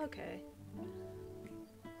normal. Okay.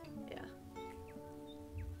 Yeah.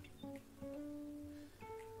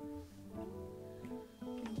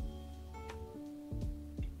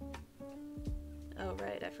 Oh,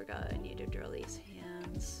 right, I forgot I need to draw these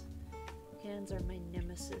hands. Hands are my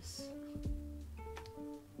nemesis.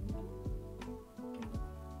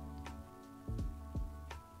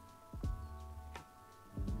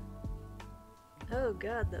 Oh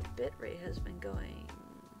god, the bitrate has been going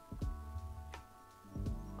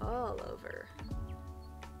all over.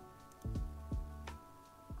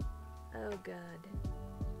 Oh god.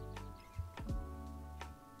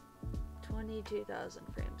 22,000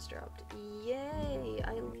 frames dropped. Yay!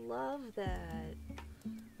 I love that.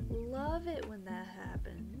 love it when that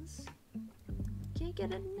happens. Can't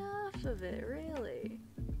get enough of it, really.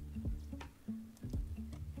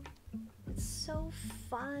 It's so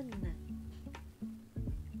fun.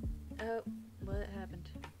 Oh, what happened?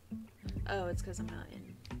 Oh, it's because I'm not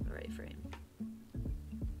in the right frame.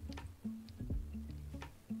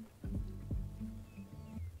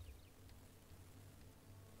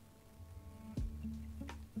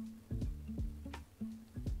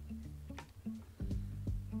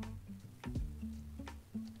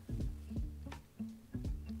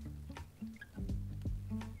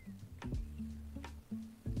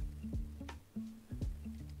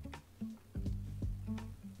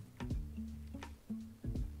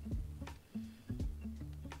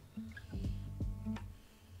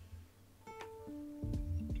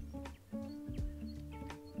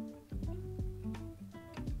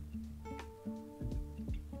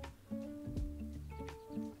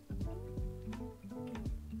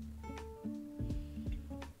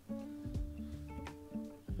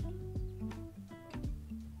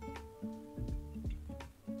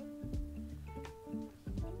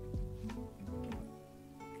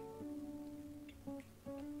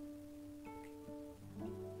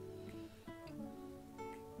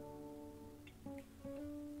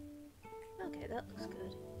 Okay, that looks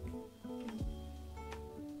good.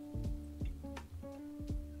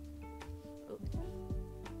 Oh.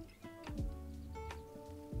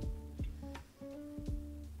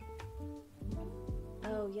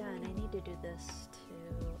 Oh yeah, and I need to do this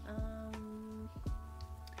too.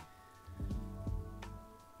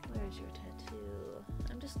 Where's your tattoo?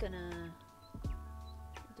 I'm just gonna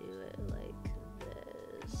do it like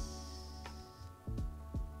this.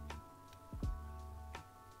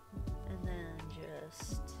 And then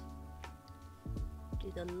just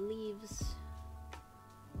do the leaves.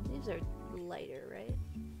 Leaves are lighter, right?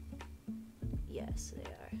 Yes, they are.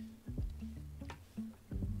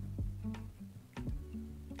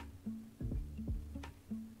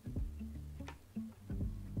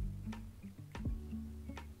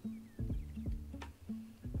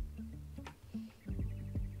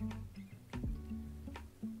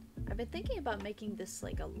 I've been thinking about making this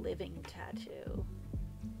like a living tattoo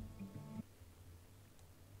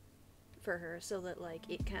for her so that like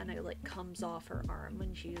it kind of like comes off her arm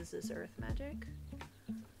when she uses earth magic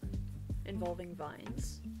involving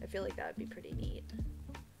vines. I feel like that would be pretty neat.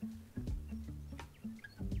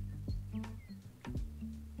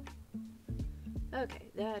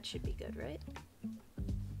 Okay, that should be good, right?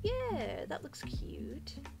 Yeah, that looks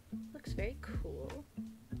cute. Looks very cool.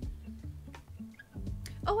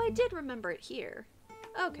 Oh, I did remember it here.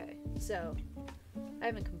 Okay, so I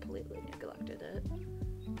haven't completely neglected it.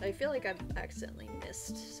 I feel like I've accidentally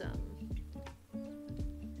missed somewhere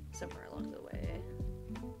along the way.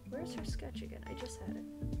 Where's her sketch again? I just had it.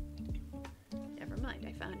 Never mind,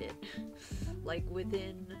 I found it. Like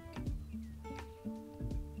within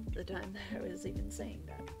the time that I was even saying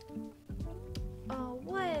that. Oh,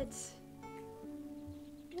 what?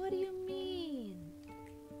 What do you mean?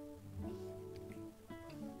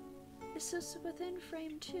 This is within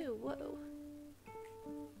frame 2. Whoa.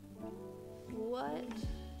 What?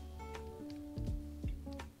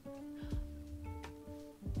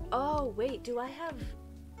 Oh, wait, do I have...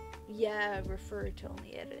 Yeah, refer to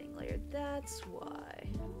only editing layer. That's why.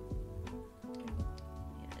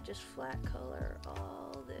 Yeah, just flat color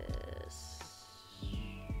all this.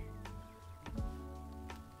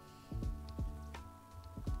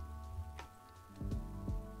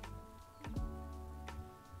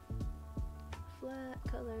 Flat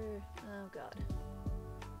color. Oh god.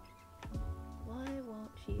 Why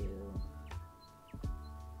won't you...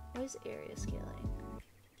 Where's area scaling?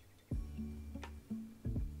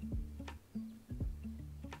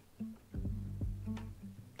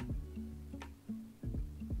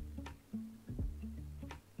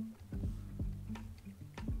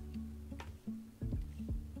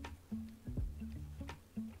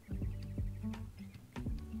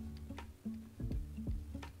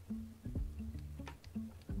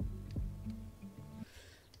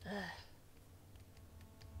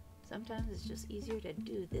 Sometimes it's just easier to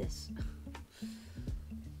do this.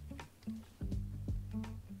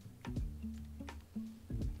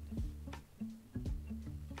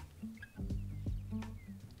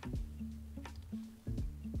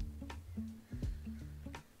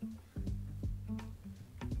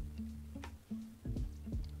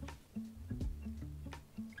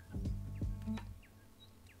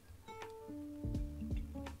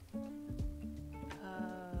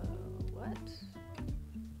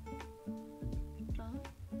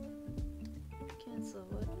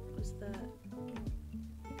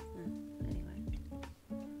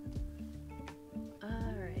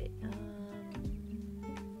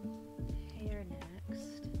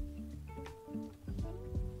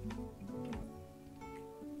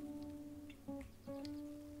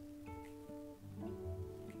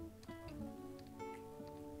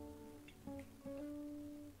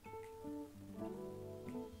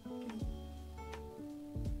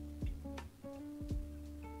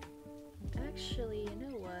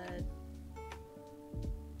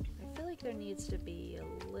 there needs to be a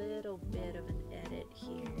little bit of an edit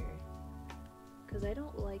here. Because I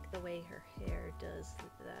don't like the way her hair does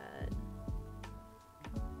that.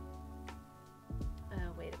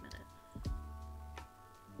 Wait a minute.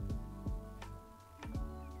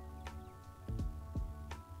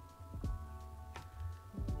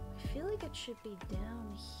 I feel like it should be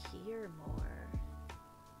down here more.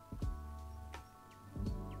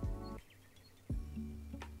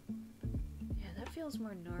 Yeah, that feels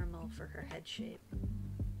more normal for her head shape.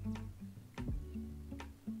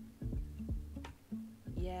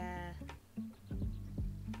 Yeah.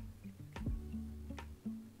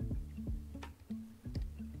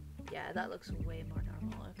 Yeah, that looks way more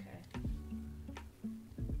normal. Okay.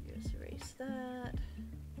 Just erase that.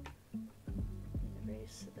 And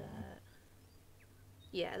erase that.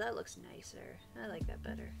 Yeah, that looks nicer. I like that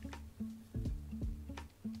better.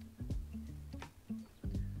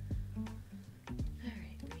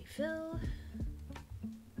 Alright, refill.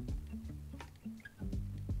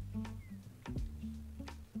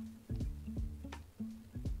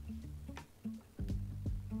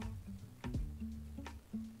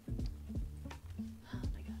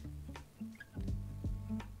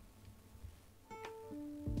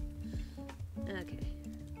 Okay.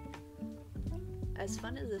 As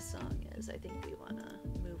fun as this song is, I think we want to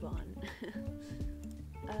move on.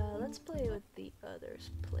 Let's play with the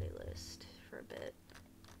others playlist for a bit.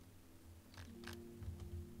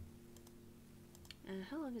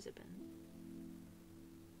 How long has it been?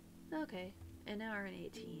 Okay, an hour and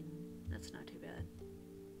 18. That's not too bad.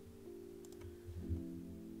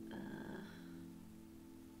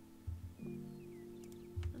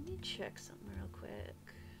 Let me check something real quick.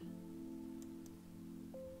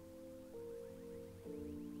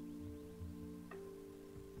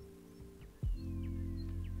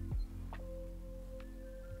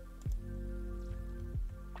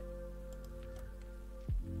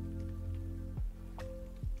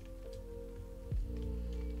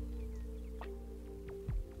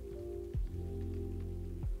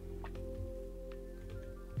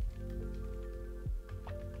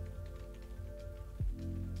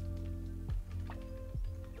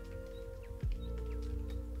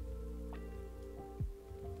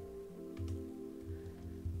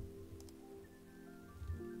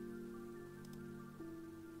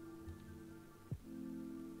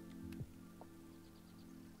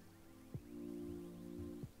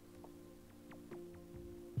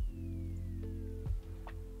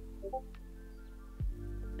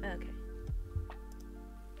 Okay.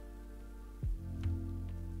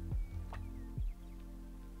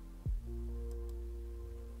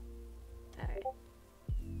 Alright.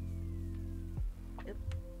 Yep.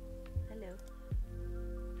 Hello.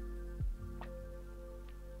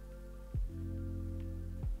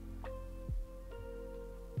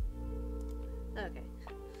 Okay.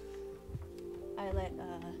 I let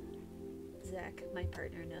Zach, my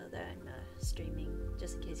partner, know that I'm streaming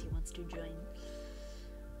just in case he wants to join.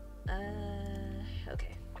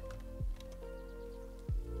 Okay.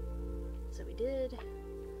 So we did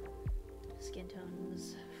skin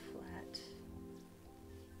tones, flat,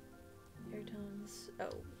 hair tones.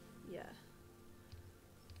 Oh, yeah.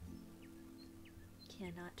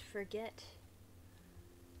 Cannot forget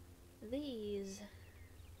these.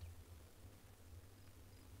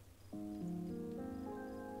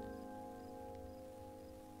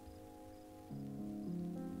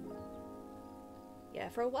 Yeah,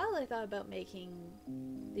 for a while I thought about making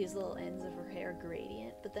these little ends of her hair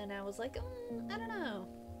gradient, but then I was like, I don't know.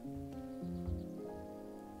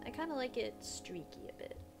 I kind of like it streaky a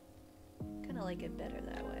bit. Kind of like it better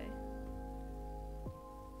that way.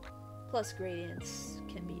 Plus, gradients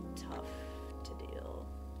can be tough to deal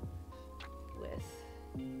with.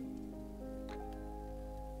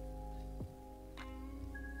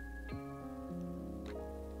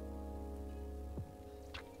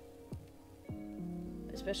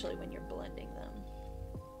 Especially when you're blending them.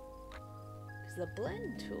 Because the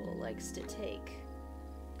blend tool likes to take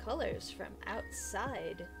colors from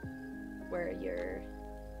outside where you're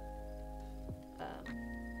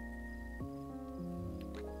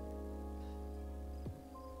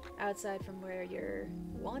outside from where you're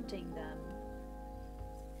wanting them,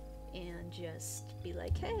 and just be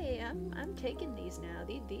like, hey, I'm taking these now.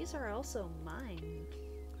 These are also mine.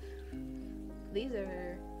 These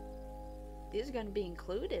are going to be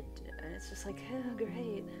included. And it's just like, oh,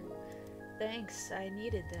 great. Thanks, I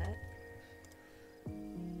needed that.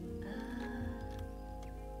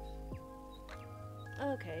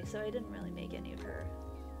 Okay, so I didn't really make any of her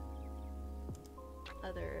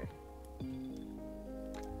other...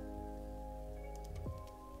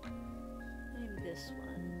 Maybe this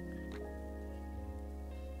one.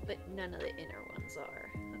 But none of the inner ones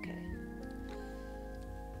are. Okay.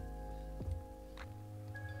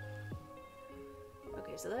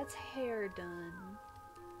 Okay, so that's hair done.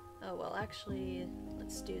 Oh, well, actually,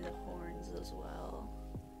 let's do the horns as well.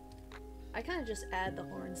 I kind of just add the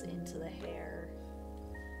horns into the hair.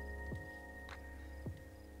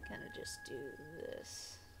 Kind of just do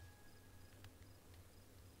this.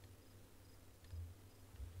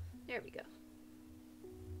 There we go.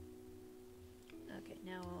 Okay,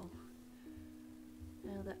 now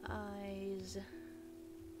the eyes.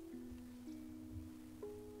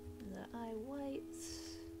 The eye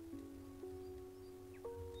whites.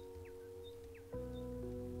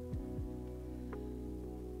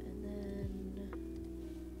 And then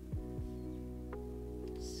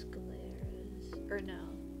scleras, or no,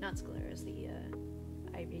 not scleras, the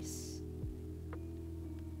iris.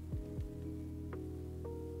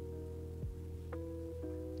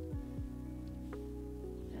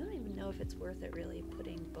 I don't even know if it's worth it really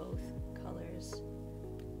putting both colors.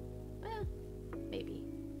 Well, maybe.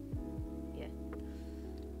 Yeah.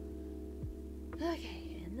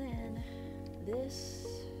 Okay, and then this.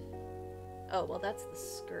 Oh, well, that's the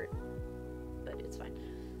skirt, but it's fine.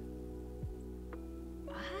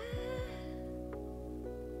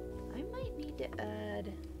 I might need to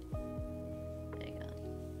add. Hang on.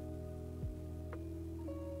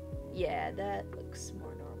 Yeah, that looks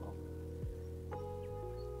more normal.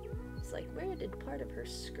 It's like, where did part of her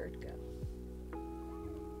skirt go?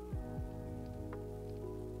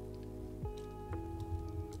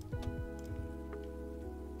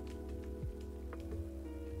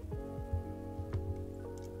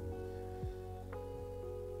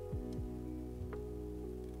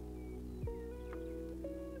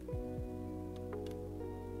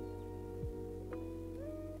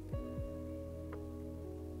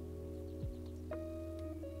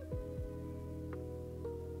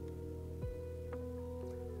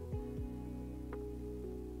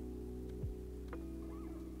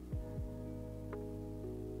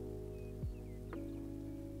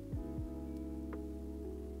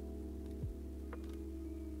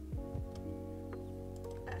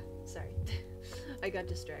 Sorry, I got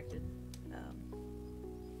distracted.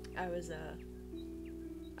 I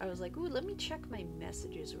was like, ooh, let me check my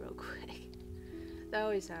messages real quick. That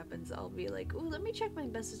always happens. I'll be like, ooh, let me check my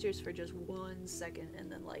messages for just 1 second, and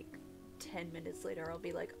then like 10 minutes later I'll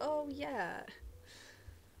be like, oh yeah,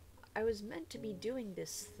 I was meant to be doing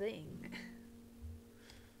this thing.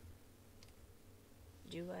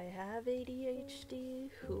 Do I have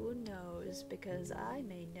ADHD? Who knows, because I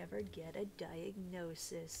may never get a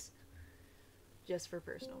diagnosis. Just for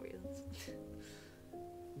personal reasons.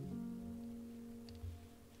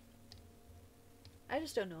 I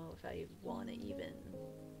just don't know if I want to even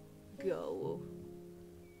go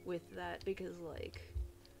with that, because like,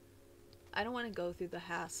 I don't want to go through the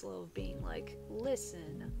hassle of being like,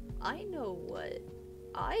 listen, I know what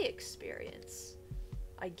I experience.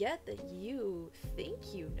 I get that you think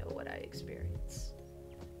you know what I experience,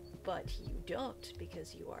 but you don't,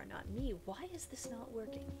 because you are not me. Why is this not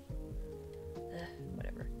working?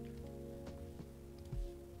 Whatever.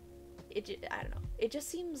 I don't know. It just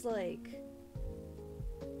seems like,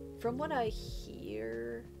 from what I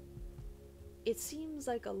hear, it seems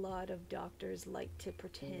like a lot of doctors like to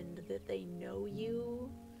pretend that they know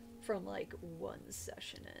you from like one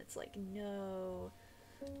session, and it's like, no,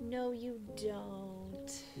 you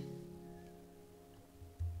don't.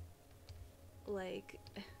 Like,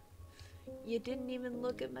 you didn't even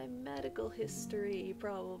look at my medical history,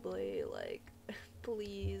 probably. Like,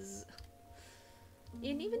 please.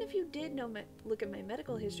 And even if you did look at my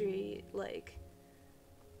medical history, like,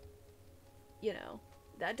 you know,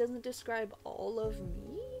 that doesn't describe all of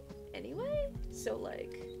me anyway. So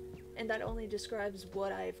like, and that only describes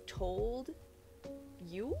what I've told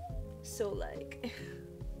you. So like,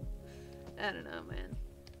 I don't know, man.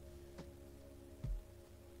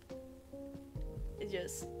 It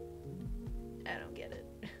just, I don't get it.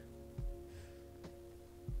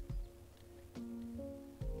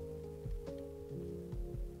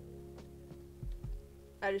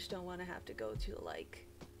 I just don't want to have to go to like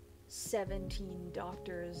 17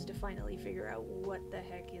 doctors to finally figure out what the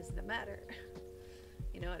heck is the matter.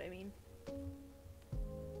 You know what I mean?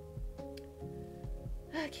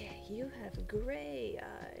 Okay, you have gray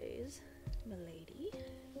eyes, milady.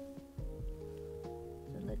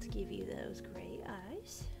 So let's give you those gray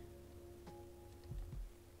eyes.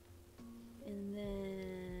 And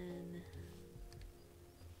then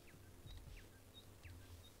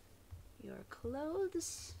your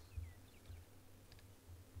clothes.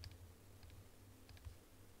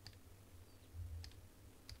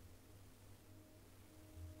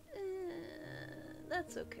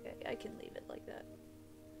 That's okay. I can leave it like that.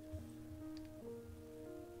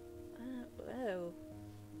 Whoa.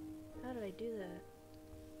 How did I do that?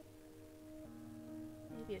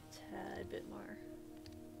 Maybe a tad bit more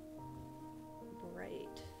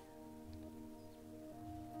bright.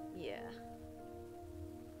 Yeah.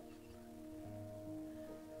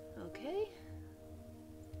 Okay.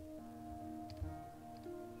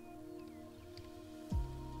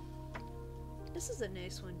 This is a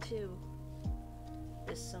nice one too.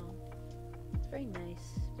 This song. It's very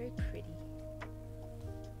nice, very pretty.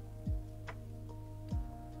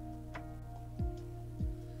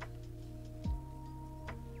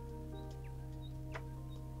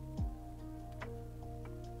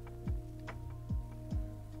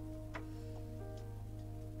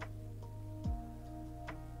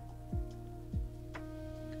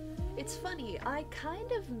 It's funny, I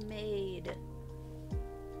kind of made...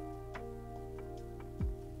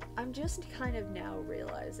 I'm just kind of now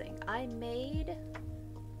realizing, I made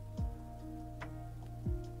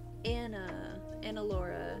Anna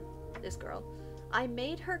Laura, this girl, I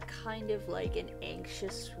made her kind of like an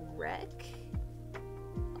anxious wreck,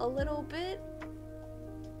 a little bit,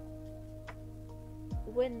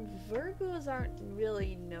 when Virgos aren't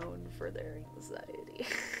really known for their anxiety.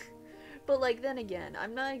 But like, then again,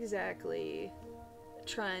 I'm not exactly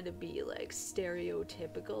trying to be like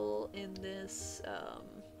stereotypical in this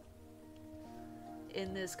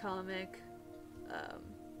comic.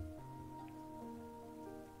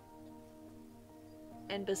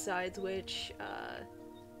 And besides which,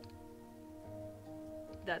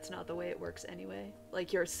 that's not the way it works anyway.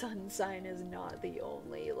 Like, your sun sign is not the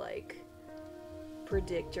only like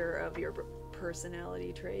predictor of your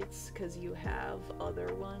personality traits, because you have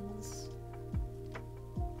other ones.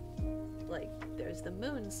 Like, there's the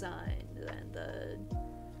moon sign,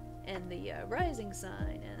 and the rising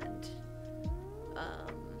sign, and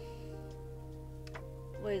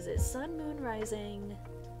what is it? Sun, moon, rising.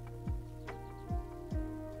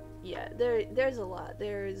 Yeah, there's a lot.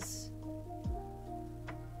 There's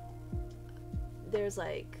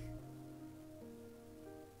like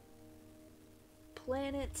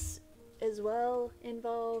planets as well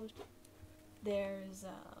involved. There's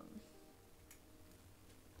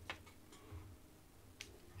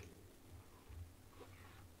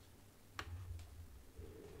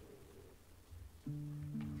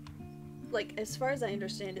like, as far as I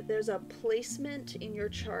understand it, there's a placement in your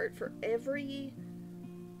chart for every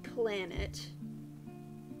planet,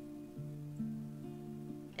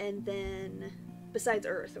 and then besides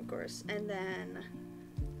Earth, of course, and then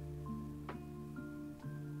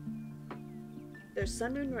there's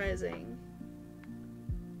sun, moon, rising,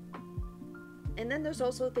 and then there's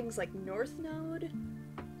also things like North Node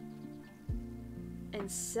and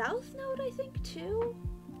South Node, I think, too,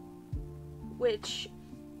 which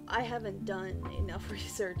I haven't done enough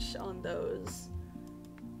research on those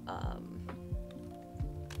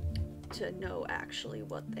to know actually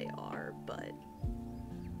what they are, but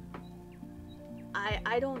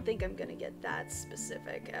I don't think I'm gonna get that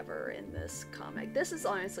specific ever in this comic. This is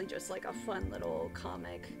honestly just like a fun little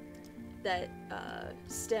comic that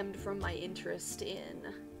stemmed from my interest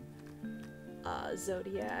in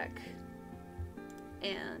Zodiac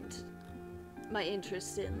and my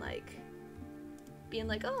interest in like being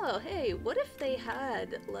like, oh hey, what if they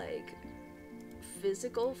had like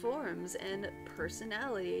physical forms and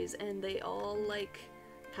personalities and they all like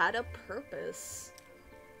had a purpose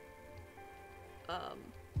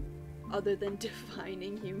other than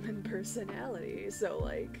defining human personality. So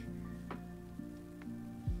like,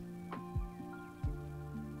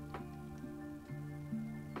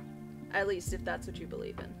 at least if that's what you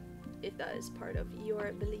believe in, if that is part of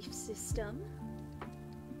your belief system.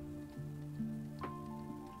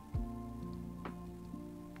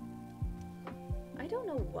 I don't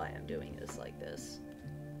know why I'm doing this like this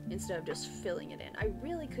instead of just filling it in. I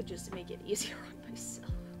really could just make it easier on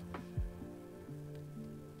myself.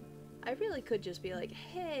 I really could just be like,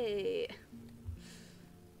 hey,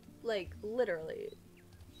 like literally,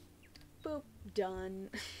 boop, done.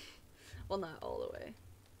 Well, not all the way,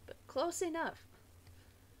 but close enough.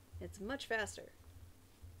 It's much faster.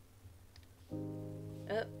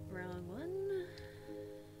 Oh, wrong one.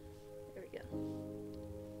 There we go.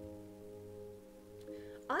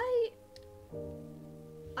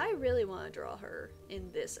 I really want to draw her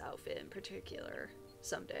in this outfit in particular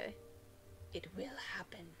someday. It will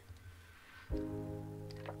happen.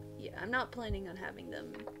 Yeah, I'm not planning on having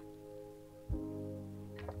them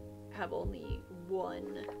have only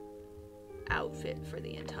one outfit for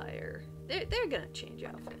the entire... They're gonna change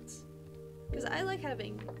outfits. Because I like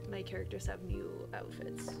having my characters have new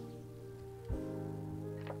outfits.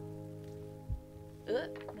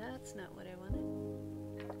 That's not what I wanted.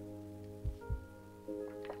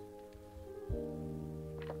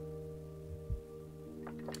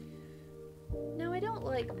 No, I don't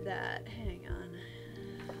like that. Hang on.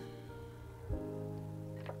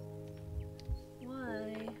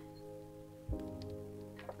 Why?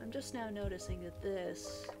 I'm just now noticing that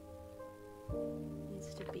this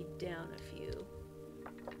needs to be down a few.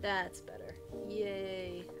 That's better.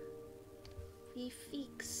 Yay. We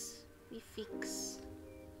fix.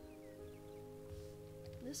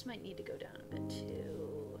 This might need to go down a bit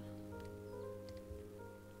too.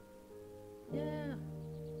 Yeah.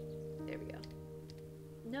 There we go.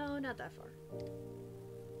 No, not that far.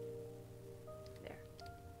 There.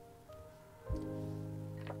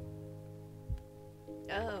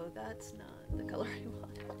 Oh, that's not the color I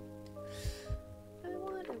want. I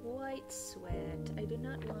want white sweat. I do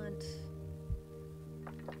not want...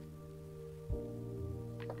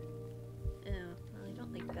 Oh, well, I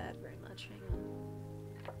don't like that very much. Hang on.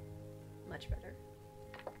 Much better.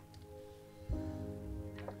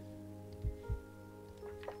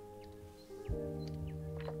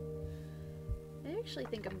 I actually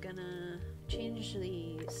think I'm gonna change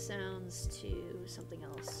the sounds to something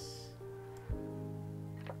else.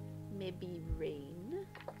 Maybe rain?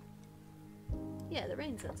 Yeah, the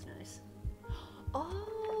rain sounds nice.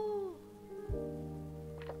 Oh!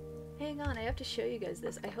 Hang on, I have to show you guys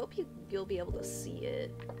this. I hope you'll be able to see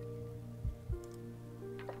it.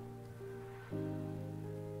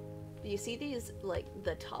 Do you see these, like,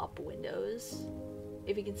 the top windows?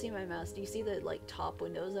 If you can see my mouse, do you see the, like, top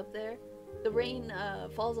windows up there? The rain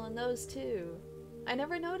falls on those too. I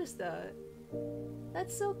never noticed that.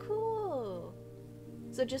 That's so cool.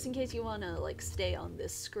 So just in case you want to like stay on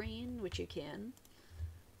this screen, which you can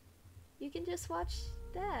just watch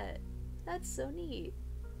that. That's so neat.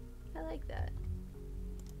 I like that.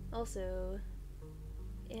 Also,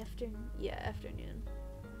 afternoon.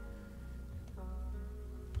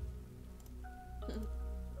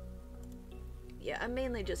 Yeah, I'm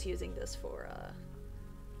mainly just using this for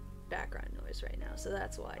background noise right now, so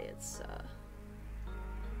that's why it's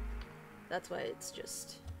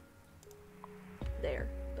just there.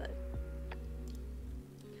 But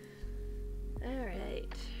all right.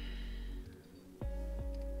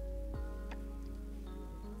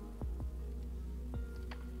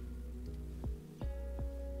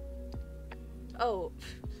 Oh,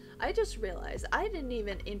 I just realized I didn't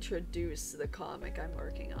even introduce the comic I'm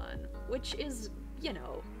working on, which is, you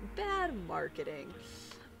know, bad marketing.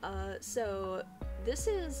 So this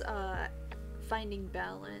is Finding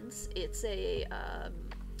Balance. It's a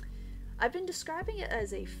I've been describing it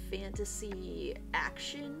as a fantasy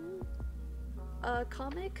action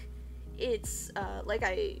comic. It's like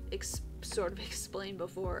I sort of explained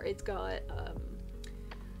before, it's got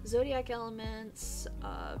zodiac elements,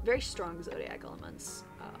 very strong zodiac elements.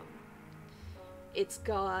 It's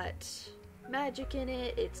got magic in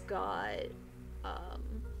it. It's got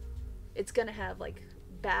it's gonna have like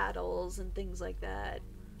battles and things like that,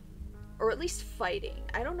 or at least fighting.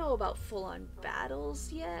 I don't know about full-on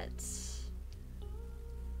battles yet.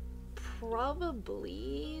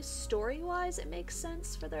 Probably story-wise it makes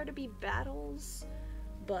sense for there to be battles,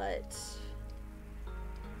 but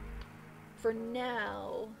for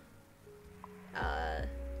now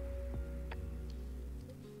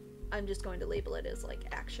I'm just going to label it as like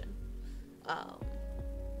action.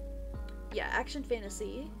 Yeah, action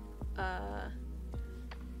fantasy,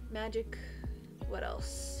 magic. What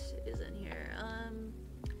else is in here?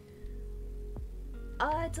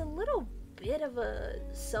 It's a little bit of a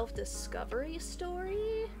self-discovery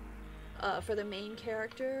story for the main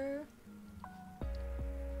character.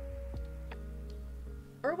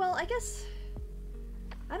 Or, well, I guess,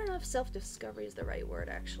 I don't know if self-discovery is the right word,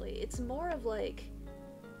 actually. It's more of like,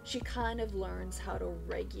 she kind of learns how to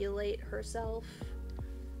regulate herself,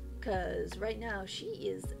 because right now she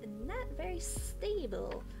is not very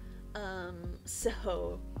stable.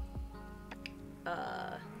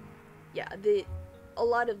 Yeah, a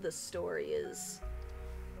lot of the story is,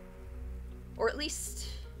 or at least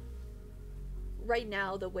right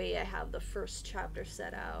now the way I have the first chapter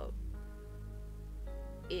set out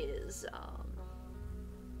is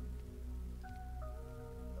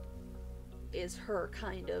her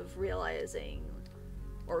kind of realizing,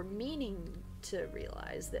 or meaning to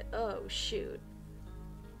realize that, oh shoot,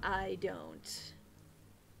 I'm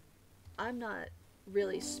not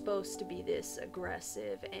really supposed to be this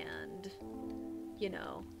aggressive and, you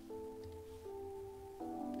know,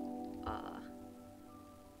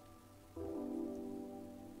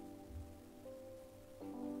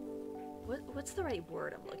 what's the right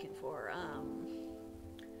word I'm looking for?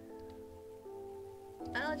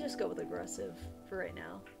 I'll just go with aggressive for right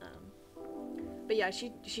now. But yeah,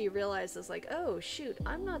 she realizes like, oh shoot,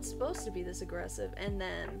 I'm not supposed to be this aggressive, and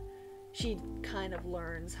then she kind of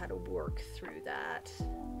learns how to work through that,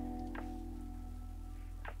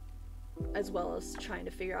 as well as trying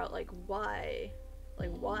to figure out like why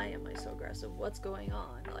am I so aggressive? What's going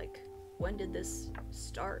on? Like, when did this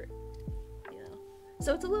start? You know,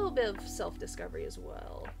 so it's a little bit of self-discovery as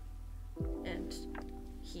well, and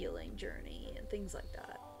healing journey and things like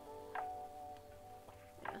that.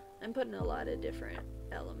 Yeah, I'm putting a lot of different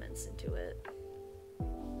elements into it.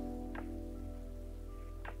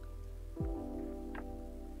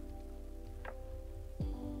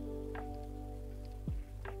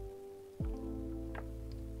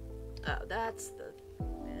 Oh, that's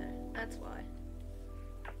why.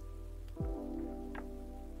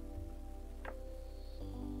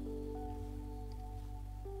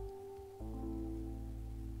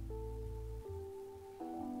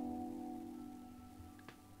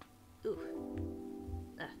 Ooh.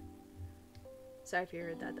 Sorry if you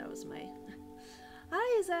heard that. That was my...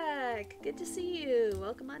 Hi, Zach! Good to see you!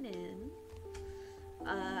 Welcome on in.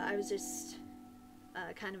 I was just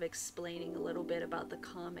kind of explaining a little bit about the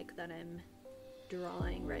comic that I'm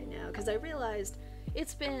drawing right now, because I realized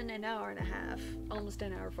it's been an hour and a half, almost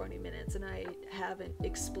an hour 40 minutes, and I haven't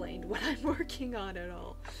explained what I'm working on at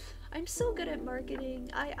all. I'm so good at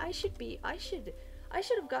marketing. I should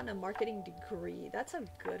have gotten a marketing degree. That's how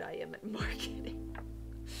good I am at marketing.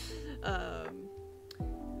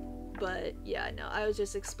 But yeah, no, I was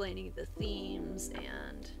just explaining the themes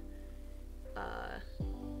and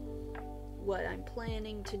what I'm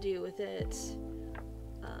planning to do with it.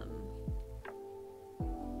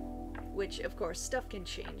 Which of course stuff can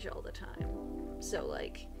change all the time. So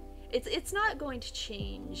like it's not going to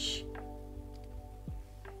change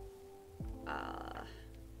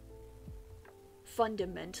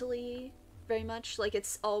fundamentally very much. Like,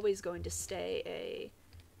 it's always going to stay a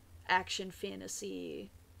action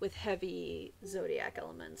fantasy with heavy zodiac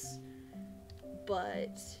elements,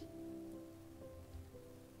 but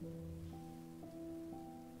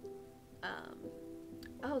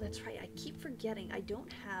oh, that's right, I keep forgetting I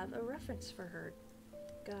don't have a reference for her.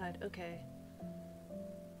 God, okay.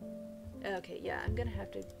 Okay, yeah, I'm gonna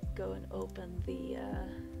have to go and open the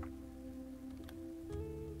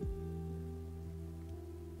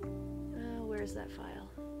where's that file?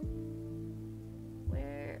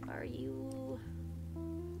 Where are you?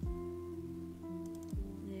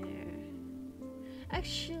 There.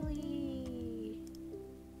 Actually,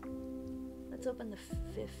 let's open the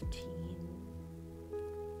 15,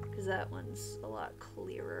 because that one's a lot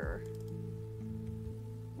clearer.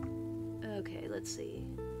 Okay, let's see.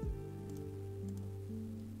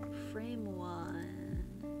 Frame 1.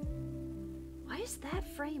 Why is that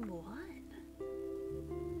frame 1?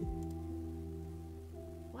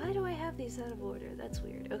 Why do I have these out of order? That's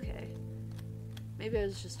weird. Okay. Maybe I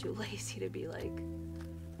was just too lazy to be like...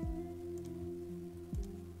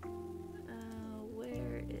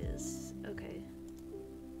 where is... Okay.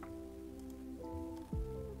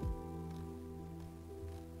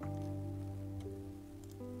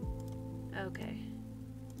 Okay.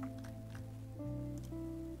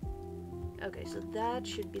 Okay, so that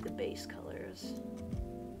should be the base colors.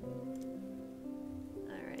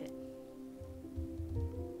 Alright.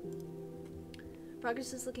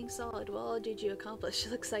 Progress is looking solid. Well, all did you accomplish?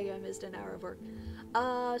 Looks like I missed an hour of work.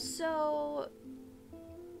 So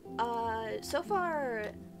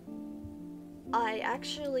far, I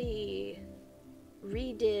actually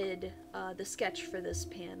redid the sketch for this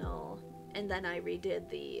panel, and then I redid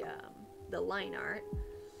the line art.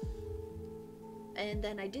 And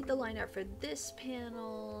then I did the line art for this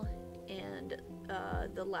panel and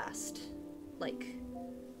the last, like,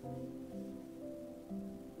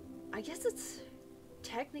 I guess it's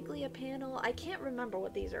technically a panel. I can't remember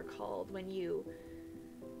what these are called when you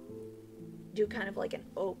do kind of like an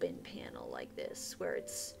open panel like this, where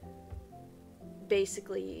it's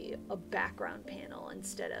basically a background panel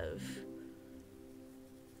instead of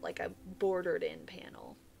like a bordered in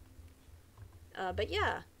panel. But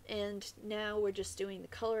yeah. And now we're just doing the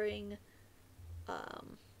coloring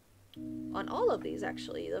on all of these,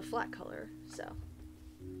 actually, the flat color, so.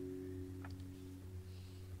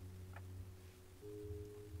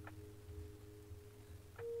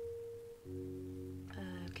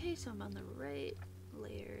 Okay, so I'm on the right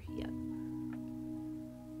layer, yep.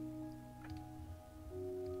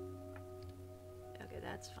 Okay,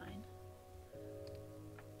 that's fine.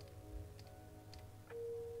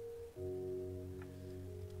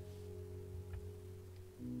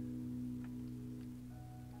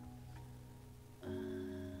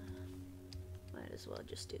 as well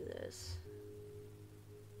just do this.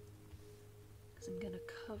 Because I'm going to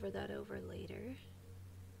cover that over later.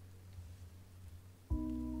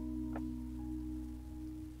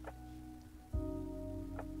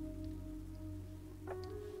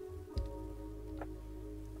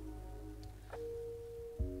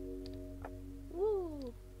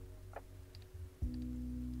 Woo!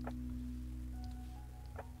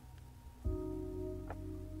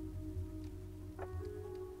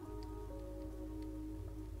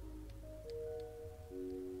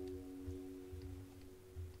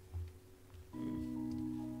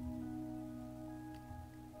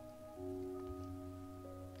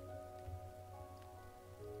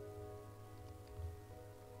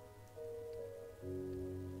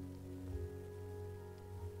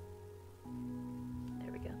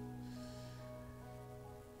 There we go.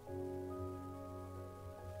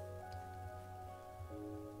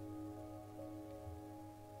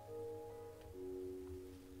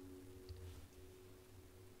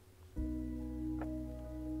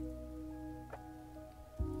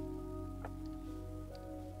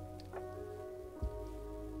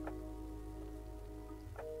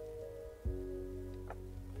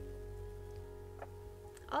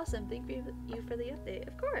 Awesome, thank you for the update.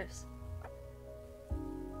 Of course.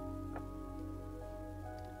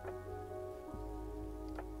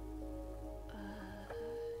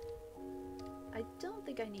 I don't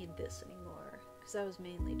think I need this anymore, because I was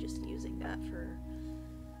mainly just using that for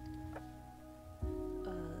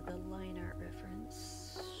the line art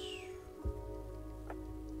reference.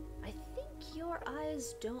 I think your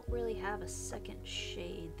eyes don't really have a second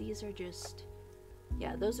shade. These are just,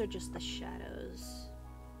 yeah, those are just the shadows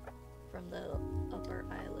from the upper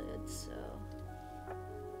eyelids, so.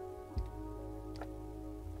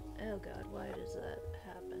 Oh god, why does that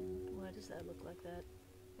happen? Why does that look like that?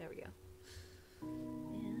 There we go.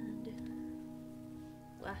 And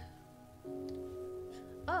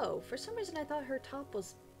oh, for some reason I thought her top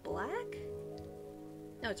was black?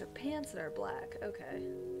 No, it's her pants that are black. Okay.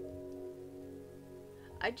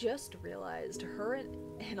 I just realized her and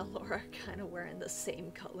Annalora are kind of wearing the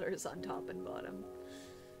same colors on top and bottom.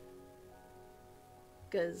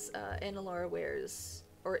 Because Annalora wears,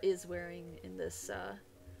 or is wearing in this,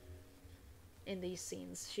 in these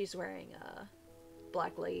scenes, she's wearing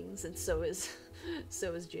black leggings, and so is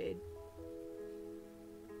Jade.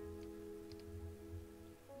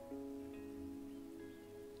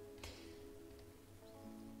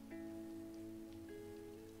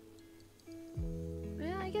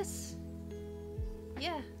 Yeah, I guess.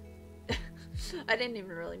 Yeah. I didn't even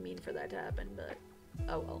really mean for that to happen, but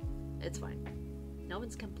oh well, it's fine. No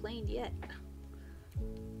one's complained yet.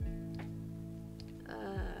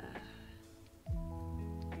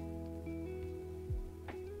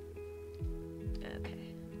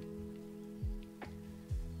 Okay.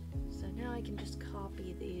 So now I can just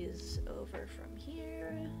copy these over from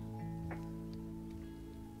here.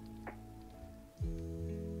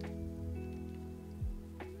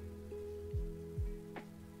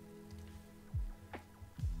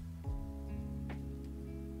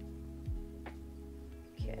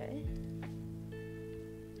 Okay.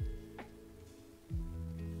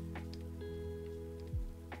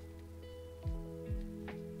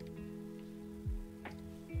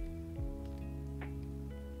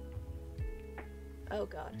 Oh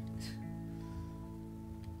god.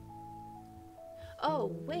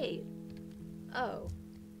 Oh, wait. Oh.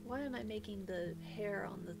 Why am I making the hair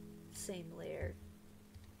on the same layer?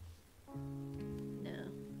 No.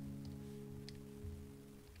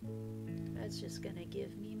 That's just gonna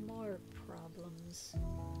give me more problems.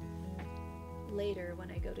 Later when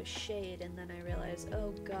I go to shade and then I realize,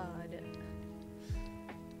 oh god.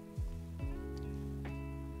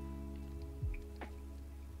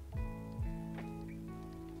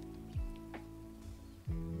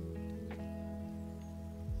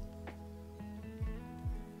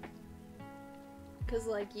 Because,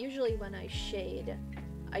 like, usually when I shade,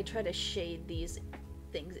 I try to shade these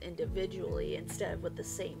things individually instead of with the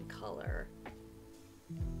same color.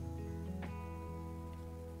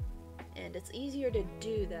 And it's easier to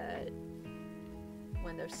do that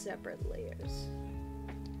when they're separate layers.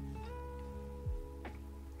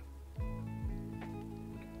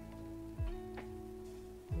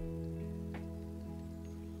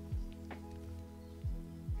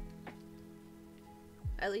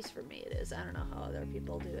 At least for me it is. I don't know how other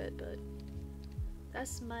people do it, but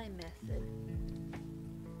that's my method.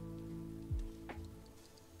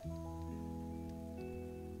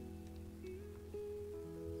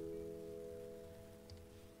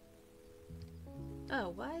 Oh,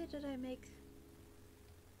 why did I make...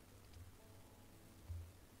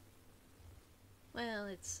 Well,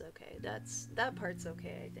 it's okay. That part's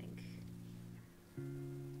okay, I think.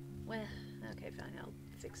 Well, okay, fine, I'll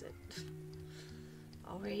fix it.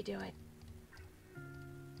 I'll redo it.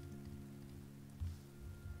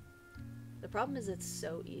 The problem is it's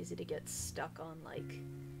so easy to get stuck on, like,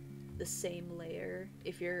 the same layer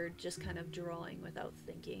if you're just kind of drawing without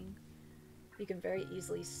thinking. You can very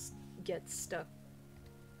easily get stuck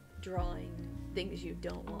drawing things you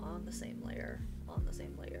don't want on the same layer,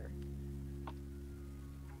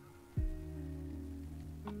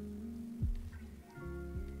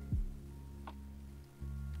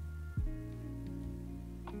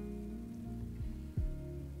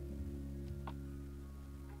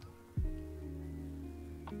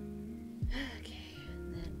 Okay,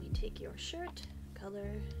 and then we take your shirt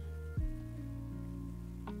color,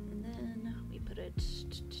 and then we put it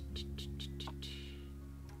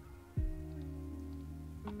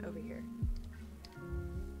over here.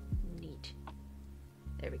 Neat.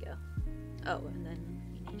 There we go. Oh, and then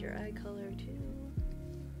you need your eye color too.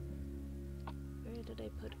 Where did I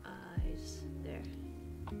put eyes? There.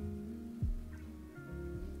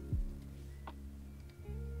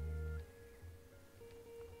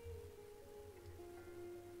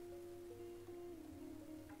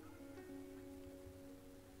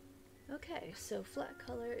 Okay, so flat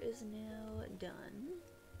color is now done.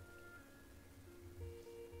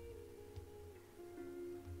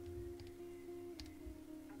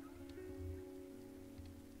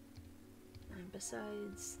 And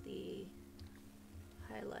besides the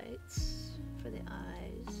highlights for the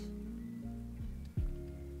eyes,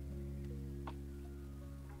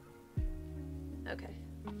 okay,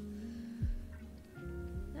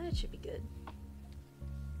 that should be good.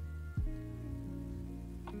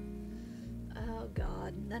 Oh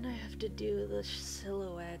god, and then I have to do the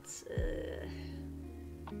silhouettes.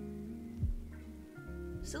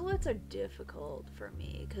 Silhouettes are difficult for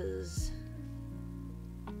me because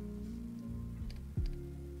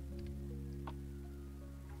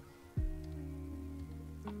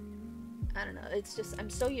I don't know, it's just I'm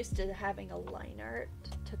so used to having a line art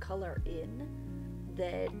to color in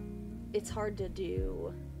that it's hard to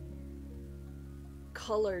do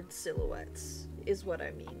colored silhouettes is what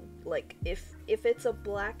I mean. Like, if it's a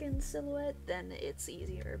blackened silhouette, then it's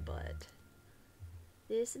easier, but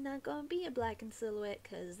this is not gonna be a blackened silhouette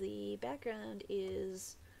because the background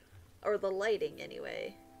is, or the lighting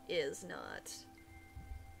anyway, is not,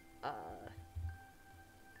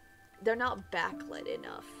 they're not backlit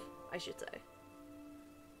enough, I should say.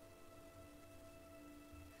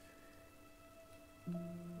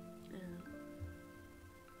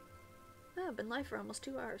 Oh, I've been live for almost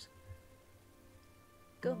 2 hours.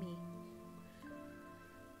 Go me.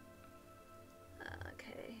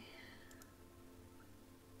 Okay.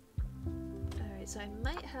 Alright, so I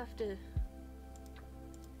might have to...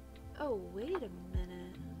 Oh, wait a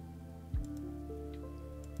minute.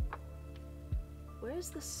 Where's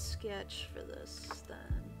the sketch for this,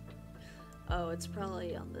 then? Oh, it's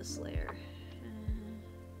probably on this layer.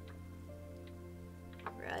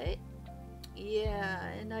 Right? Yeah,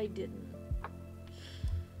 and I didn't.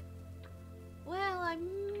 Well, I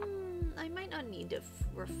might not need to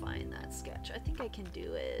refine that sketch. I think I can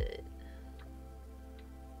do it.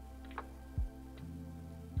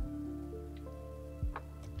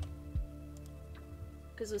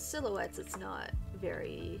 Because with silhouettes, it's not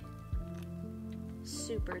very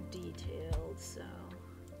super detailed, so...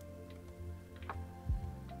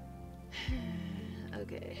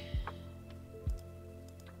 Okay.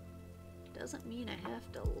 Doesn't mean I have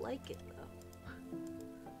to like it, though.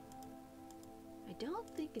 I don't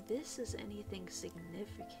think this is anything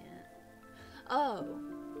significant. Oh!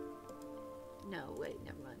 No, wait,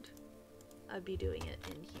 never mind. I'd be doing it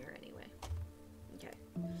in here anyway. Okay.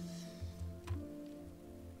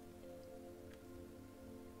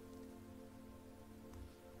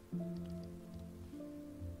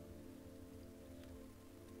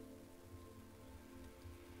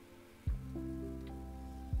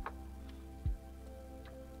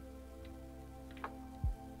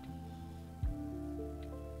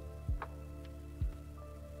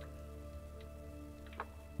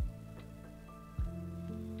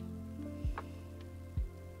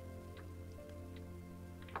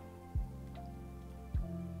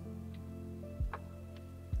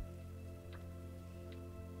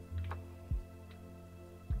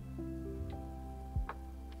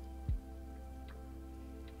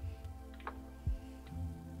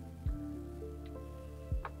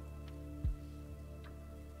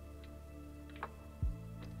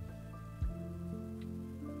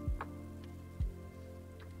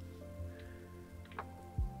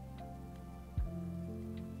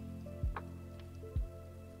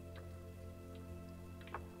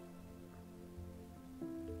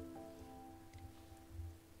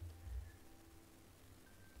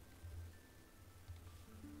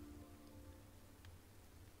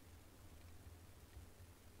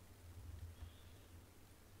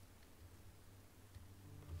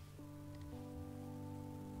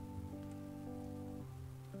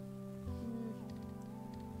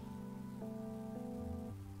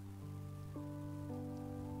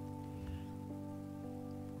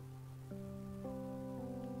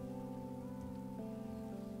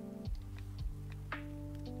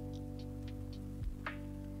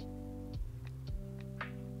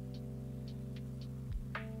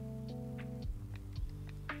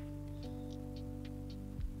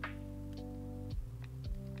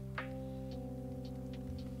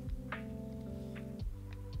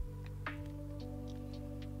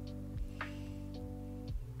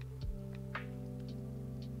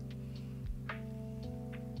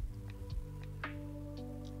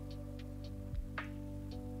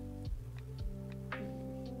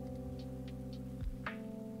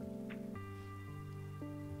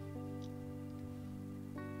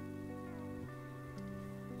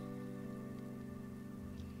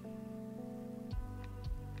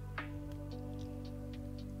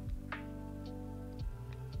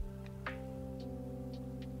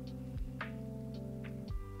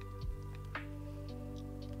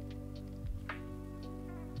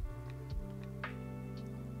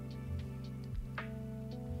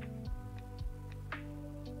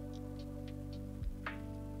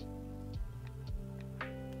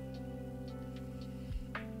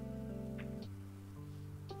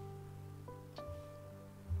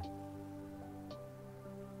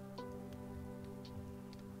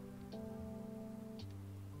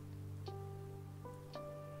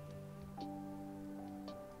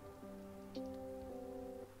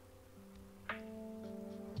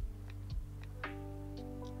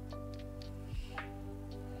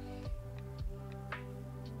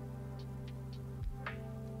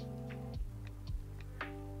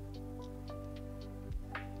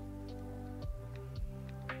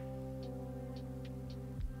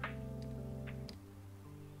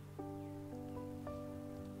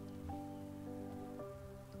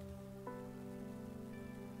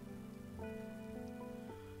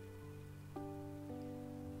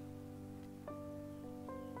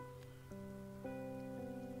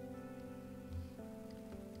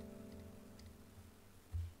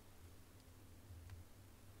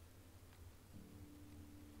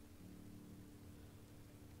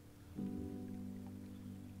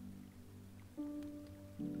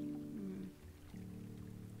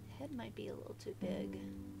 might be a little too big.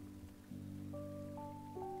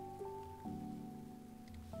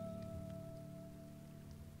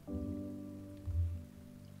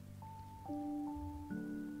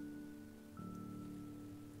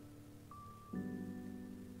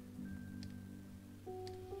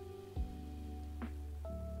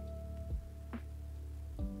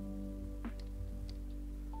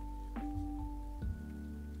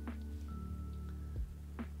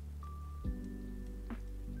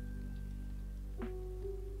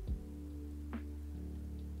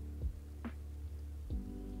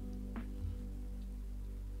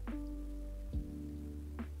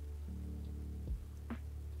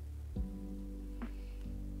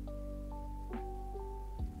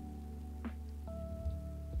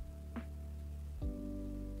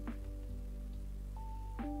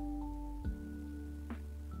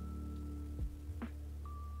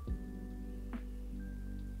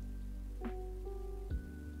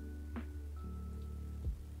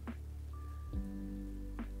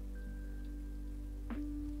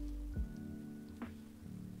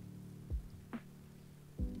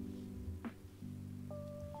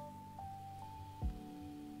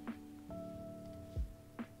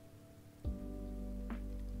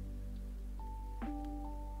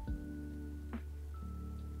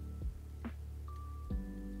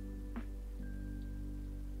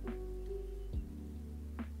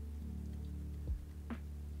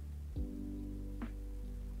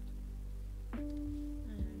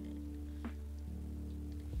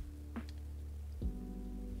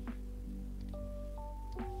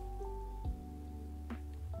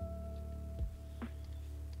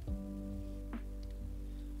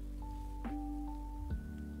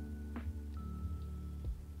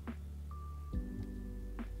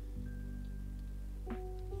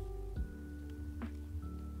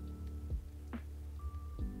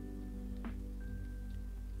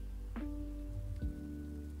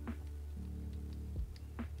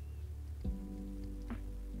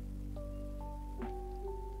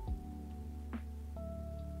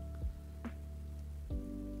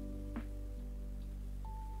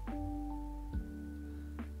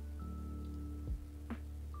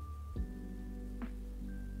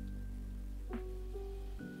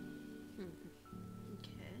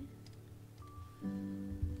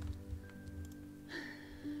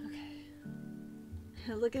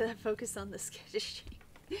 Look at that focus on the sketch.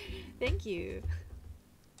 Thank you.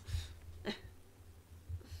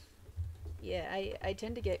 Yeah, I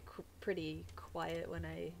tend to get pretty quiet when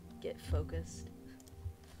I get focused.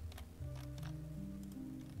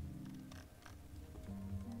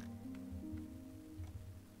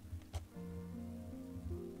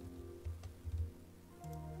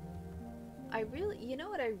 You know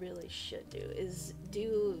what I really should do is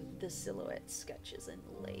do the silhouette sketches in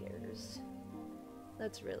layers.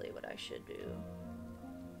 That's really what I should do.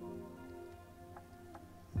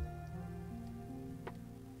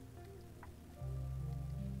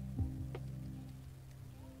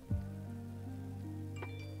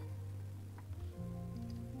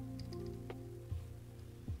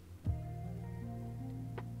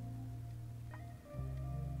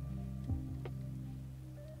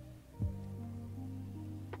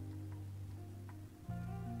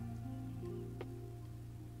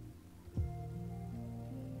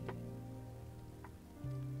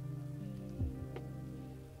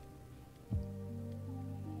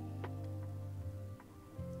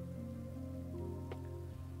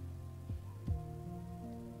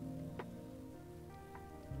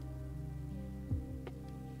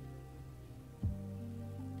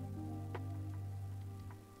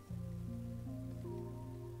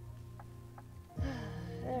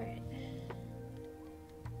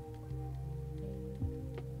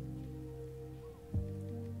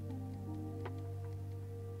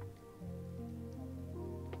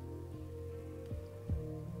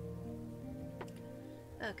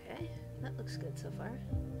 Okay, that looks good so far.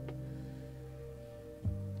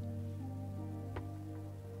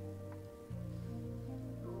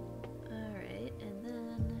 Alright, and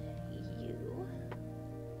then you.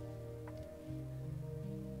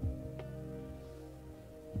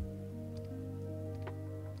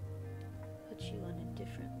 Put you on a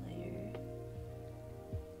different layer.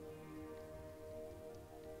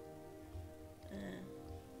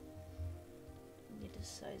 Need to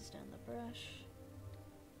size down the brush.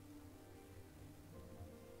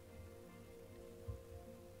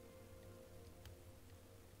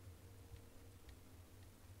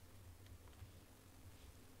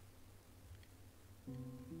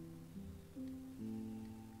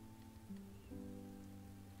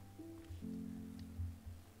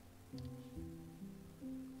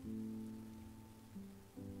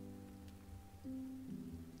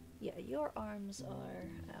 your arms are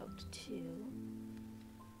out too.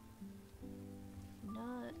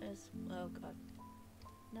 Not as, oh god,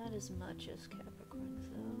 not as much as Capricorn's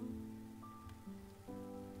though.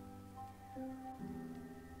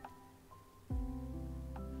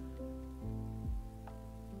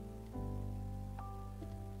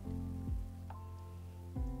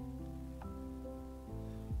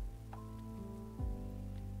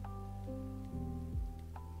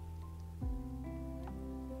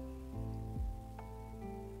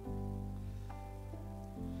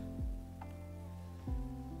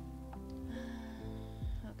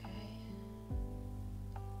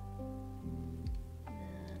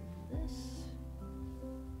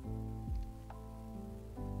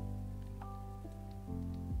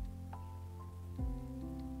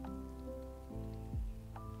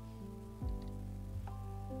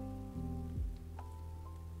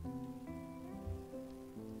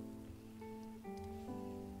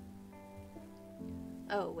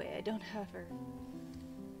 Oh wait, I don't have her.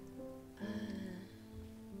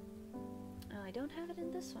 Oh, I don't have it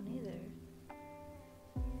in this one either.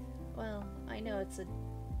 Well, I know it's a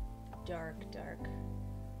dark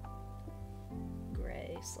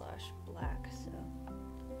gray / black, so.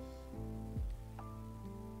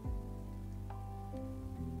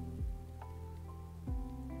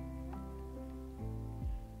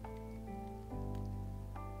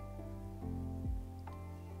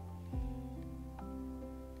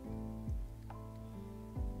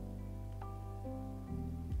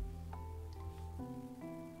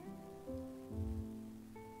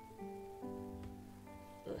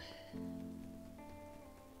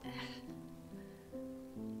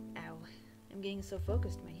 Ow. I'm getting so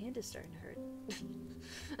focused, my hand is starting to hurt.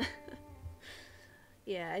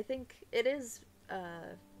 Yeah, I think it is,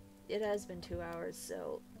 it has been 2 hours,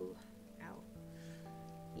 so, ooh, ow.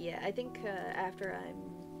 Yeah, I think, after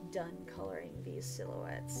I'm done coloring these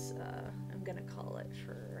silhouettes, I'm gonna call it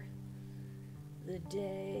for the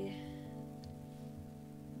day.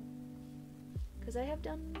 Because I have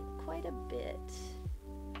done quite a bit.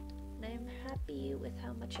 And I'm happy with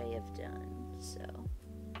how much I have done, so.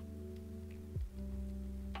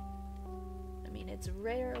 I mean, it's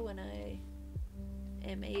rare when I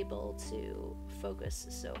am able to focus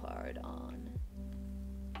so hard on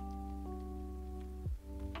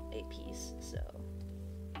a piece, so.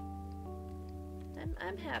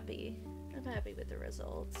 I'm happy. I'm happy with the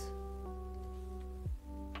results.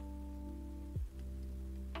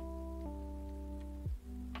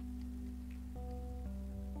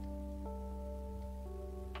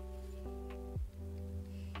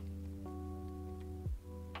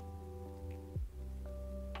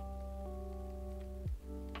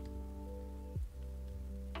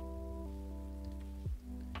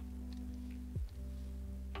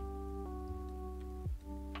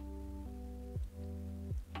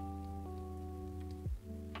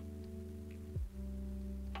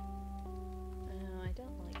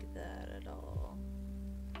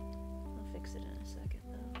 Fix it in a second,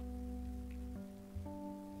 though.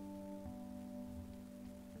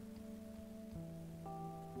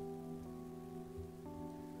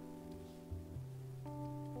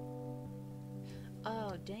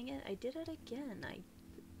 Oh, dang it, I did it again. I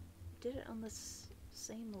did it on this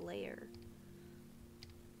same layer.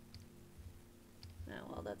 Oh,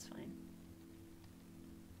 well, that's fine.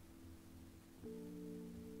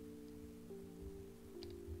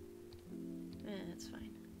 It's fine.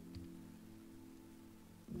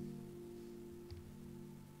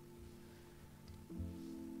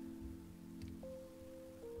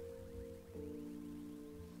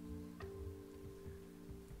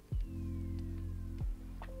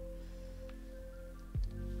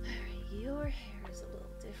 Your hair is a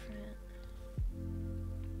little different,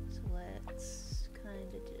 so let's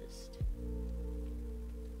kind of just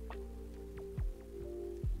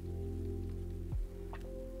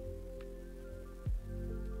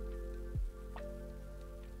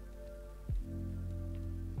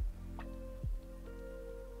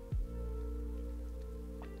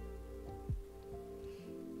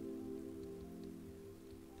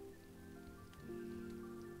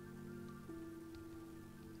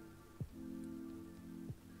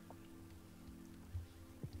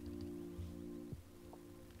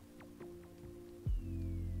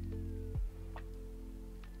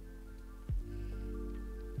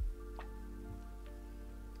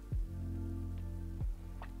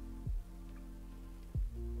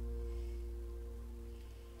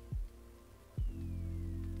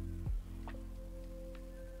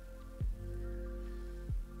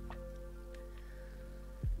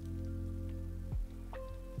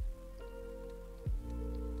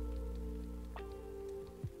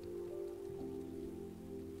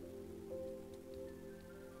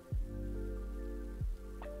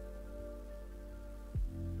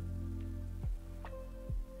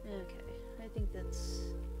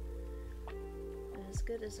as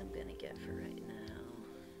good as I'm gonna get for right now.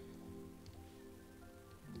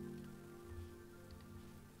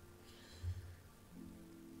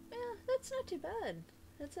 Yeah, that's not too bad.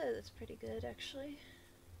 That's pretty good actually.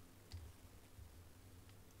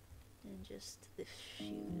 And just the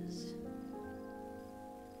shoes.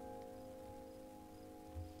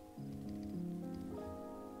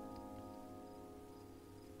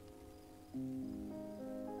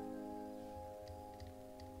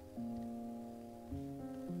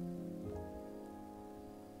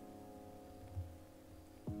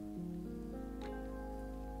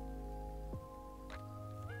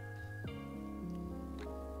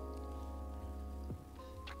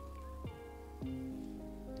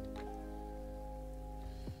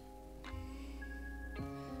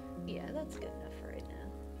 Yeah, that's good enough for right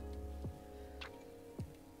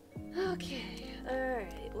now. Okay,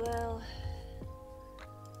 alright, well...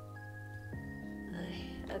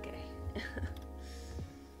 okay.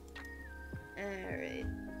 Alright,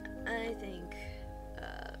 I think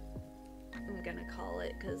I'm gonna call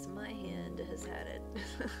it because my hand has had it.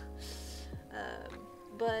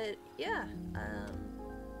 But yeah,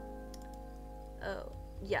 oh,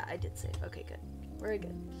 yeah, I did save. Okay, good. We're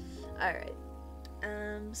good. Alright.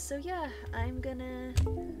 So yeah, I'm gonna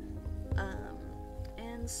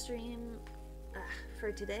end stream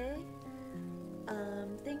for today.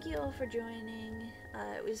 Thank you all for joining.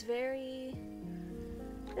 It was a very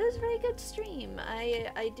good stream.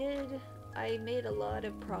 I made a lot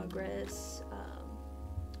of progress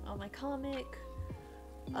on my comic,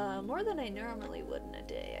 more than I normally would in a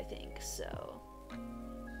day, I think. So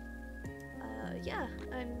yeah,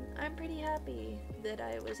 I'm pretty happy that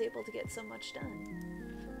I was able to get so much done.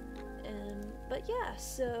 But yeah,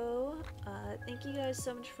 so thank you guys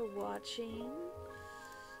so much for watching.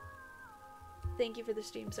 Thank you for the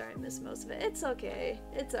stream. Sorry I missed most of it. It's okay.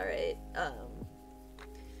 It's alright.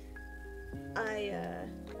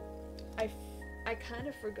 I kind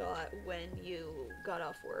of forgot when you got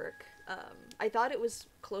off work. I thought it was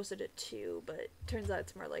closer to 2, but turns out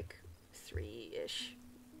it's more like 3-ish,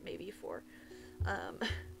 maybe 4.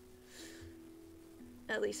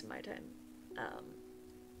 At least my time.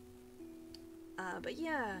 But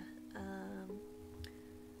yeah,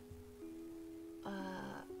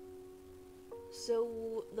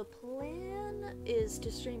 so the plan is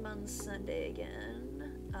to stream on Sunday again.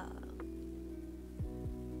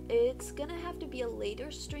 It's gonna have to be a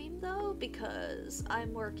later stream though, because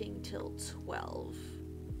I'm working till 12.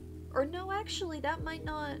 Or no, actually, that might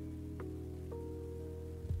not...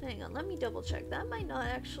 Hang on, let me double check. That might not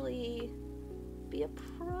actually be a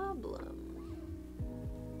problem.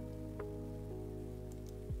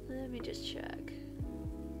 Let me just check.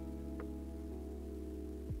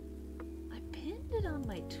 I pinned it on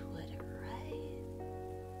my Twitter, right?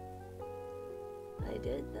 I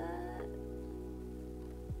did that?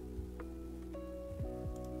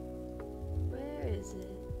 Where is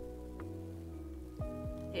it?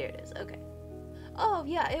 Here it is, okay. Oh,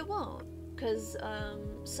 yeah, it won't. Because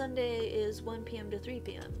Sunday is 1 p.m. to 3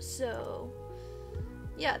 p.m. So,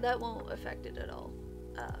 yeah, that won't affect it at all.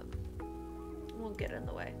 Won't get in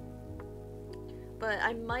the way. But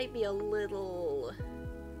I might be a little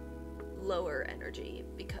lower energy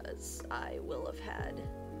because I will have had,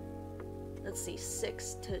 let's see,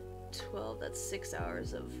 6 to 12, that's 6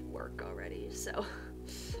 hours of work already. So,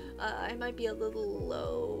 I might be a little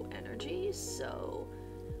low energy, so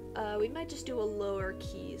we might just do a lower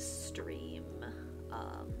keys stream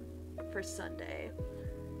for Sunday.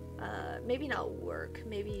 Maybe not work,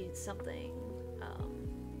 maybe something,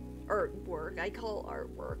 or work. I call art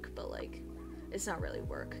work, but like, it's not really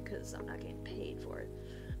work because I'm not getting paid for it.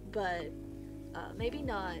 But maybe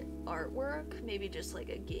not artwork, maybe just like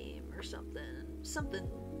a game or something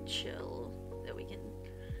chill that we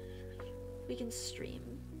can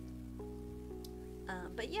stream.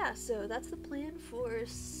 But yeah, so that's the plan for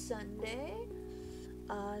Sunday.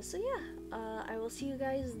 So yeah, I will see you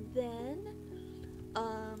guys then.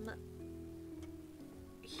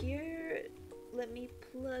 Here, let me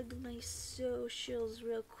plug my socials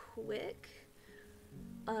real quick.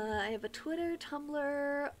 I have a Twitter,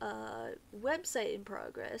 Tumblr, website in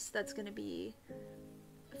progress that's gonna be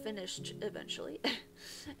finished eventually.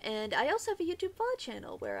 And I also have a YouTube VOD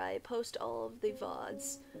channel where I post all of the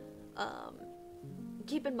VODs.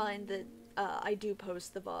 Keep in mind that I do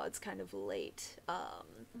post the VODs kind of late.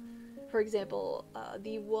 For example,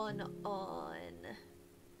 the one on...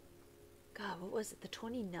 God, what was it? The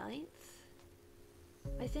 29th?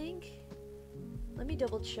 I think? Let me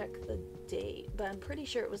double check the date, but I'm pretty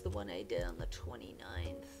sure it was the one I did on the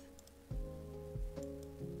 29th.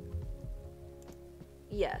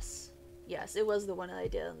 Yes. Yes, it was the one I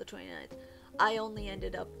did on the 29th. I only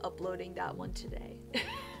ended up uploading that one today.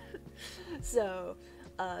 So,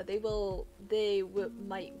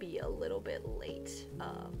 might be a little bit late.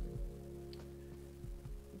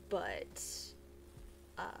 But,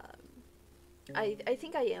 I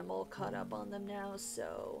think I am all caught up on them now,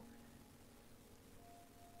 so,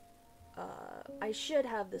 I should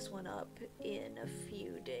have this one up in a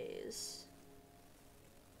few days.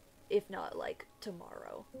 If not, like,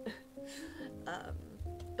 tomorrow.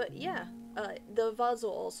 But yeah, the VODs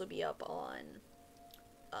will also be up on,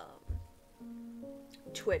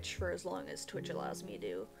 Twitch for as long as Twitch allows me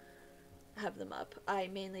to have them up. I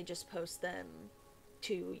mainly just post them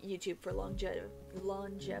to YouTube for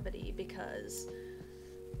longevity because,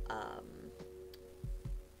 God,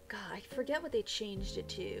 I forget what they changed it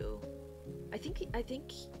to. I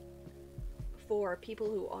think for people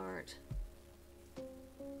who aren't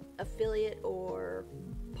affiliate or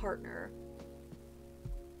partner,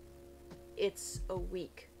 it's a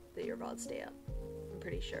week that your VODs stay up. I'm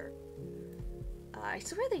pretty sure. I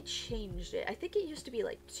swear they changed it. I think it used to be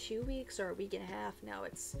like 2 weeks or a week and a half. Now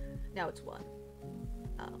it's 1.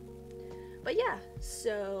 But yeah,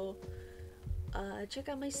 so check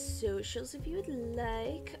out my socials if you would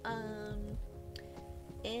like.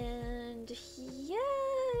 And yeah.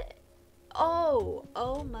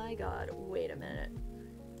 Oh my God. Wait a minute.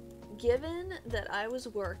 Given that I was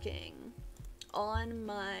working on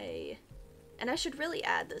my, and I should really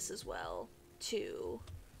add this as well to,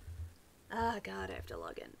 God, I have to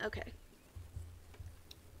log in. Okay.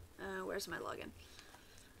 Where's my login?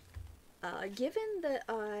 Given that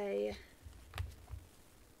I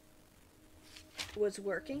was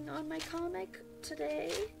working on my comic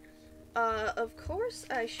today, of course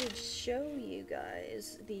I should show you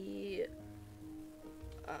guys the,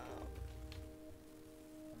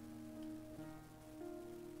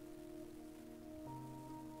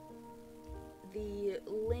 the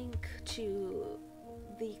link to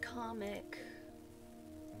the comic.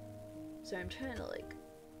 So I'm trying to like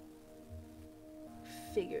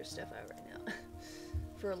figure stuff out right now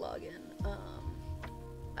for a login.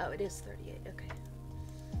 Oh, it is 38. Okay.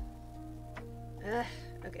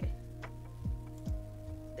 Okay.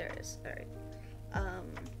 There it is. All right.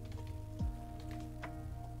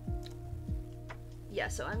 Yeah,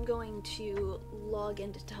 so I'm going to log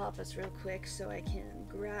into Tapas real quick so I can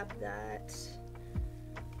grab that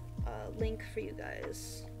link for you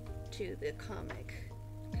guys to the comic,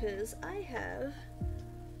 because I have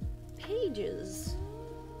pages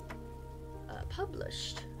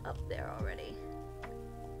published up there already.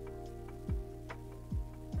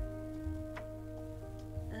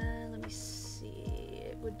 Let me see,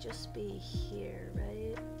 it would just be here,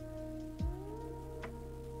 right?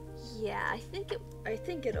 Yeah, I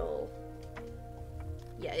think it'll,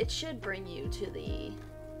 yeah, it should bring you to the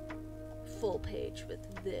full page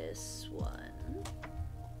with this one.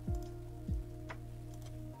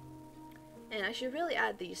 And I should really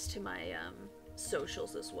add these to my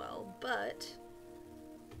socials as well, but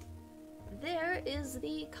there is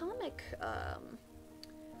the comic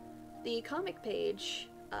page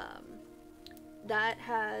that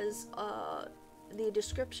has the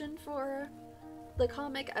description for the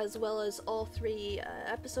comic, as well as all 3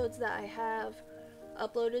 episodes that I have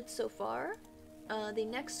uploaded so far. The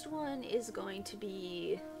next one is going to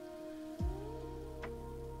be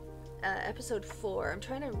episode 4. I'm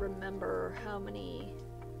trying to remember how many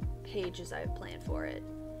pages I have planned for it.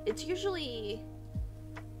 It's usually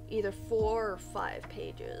either 4 or 5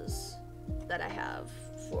 pages that I have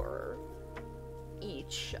for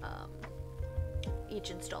each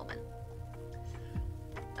installment.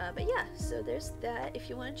 But yeah, so there's that if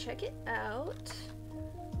you want to check it out.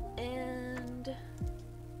 And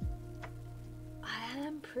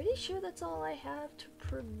I'm pretty sure that's all I have to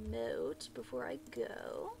promote before I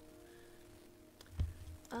go.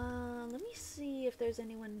 Let me see if there's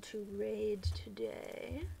anyone to raid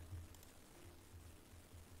today.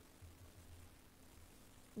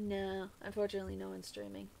 No, unfortunately no one's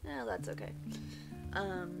streaming. No, that's okay.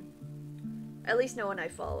 At least no one I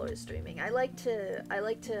follow is streaming. I like to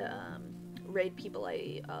raid people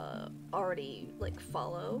I already like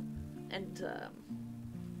follow and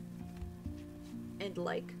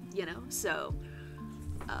like, you know, so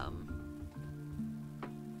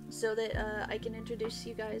so that I can introduce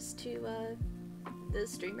you guys to the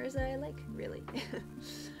streamers that I like, really.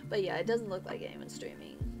 But yeah, it doesn't look like anyone's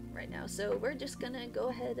streaming right now, so we're just gonna go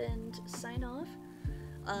ahead and sign off.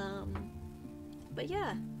 But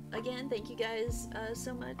yeah, again, thank you guys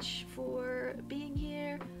so much for being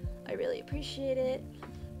here. I really appreciate it.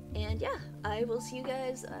 And yeah, I will see you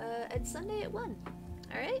guys at Sunday at 1.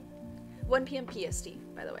 Alright? 1 p.m. PST,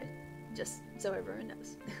 by the way. Just so everyone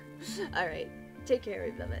knows. Alright. Take care,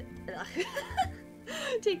 everybody.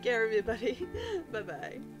 Take care, everybody.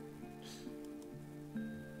 Bye-bye.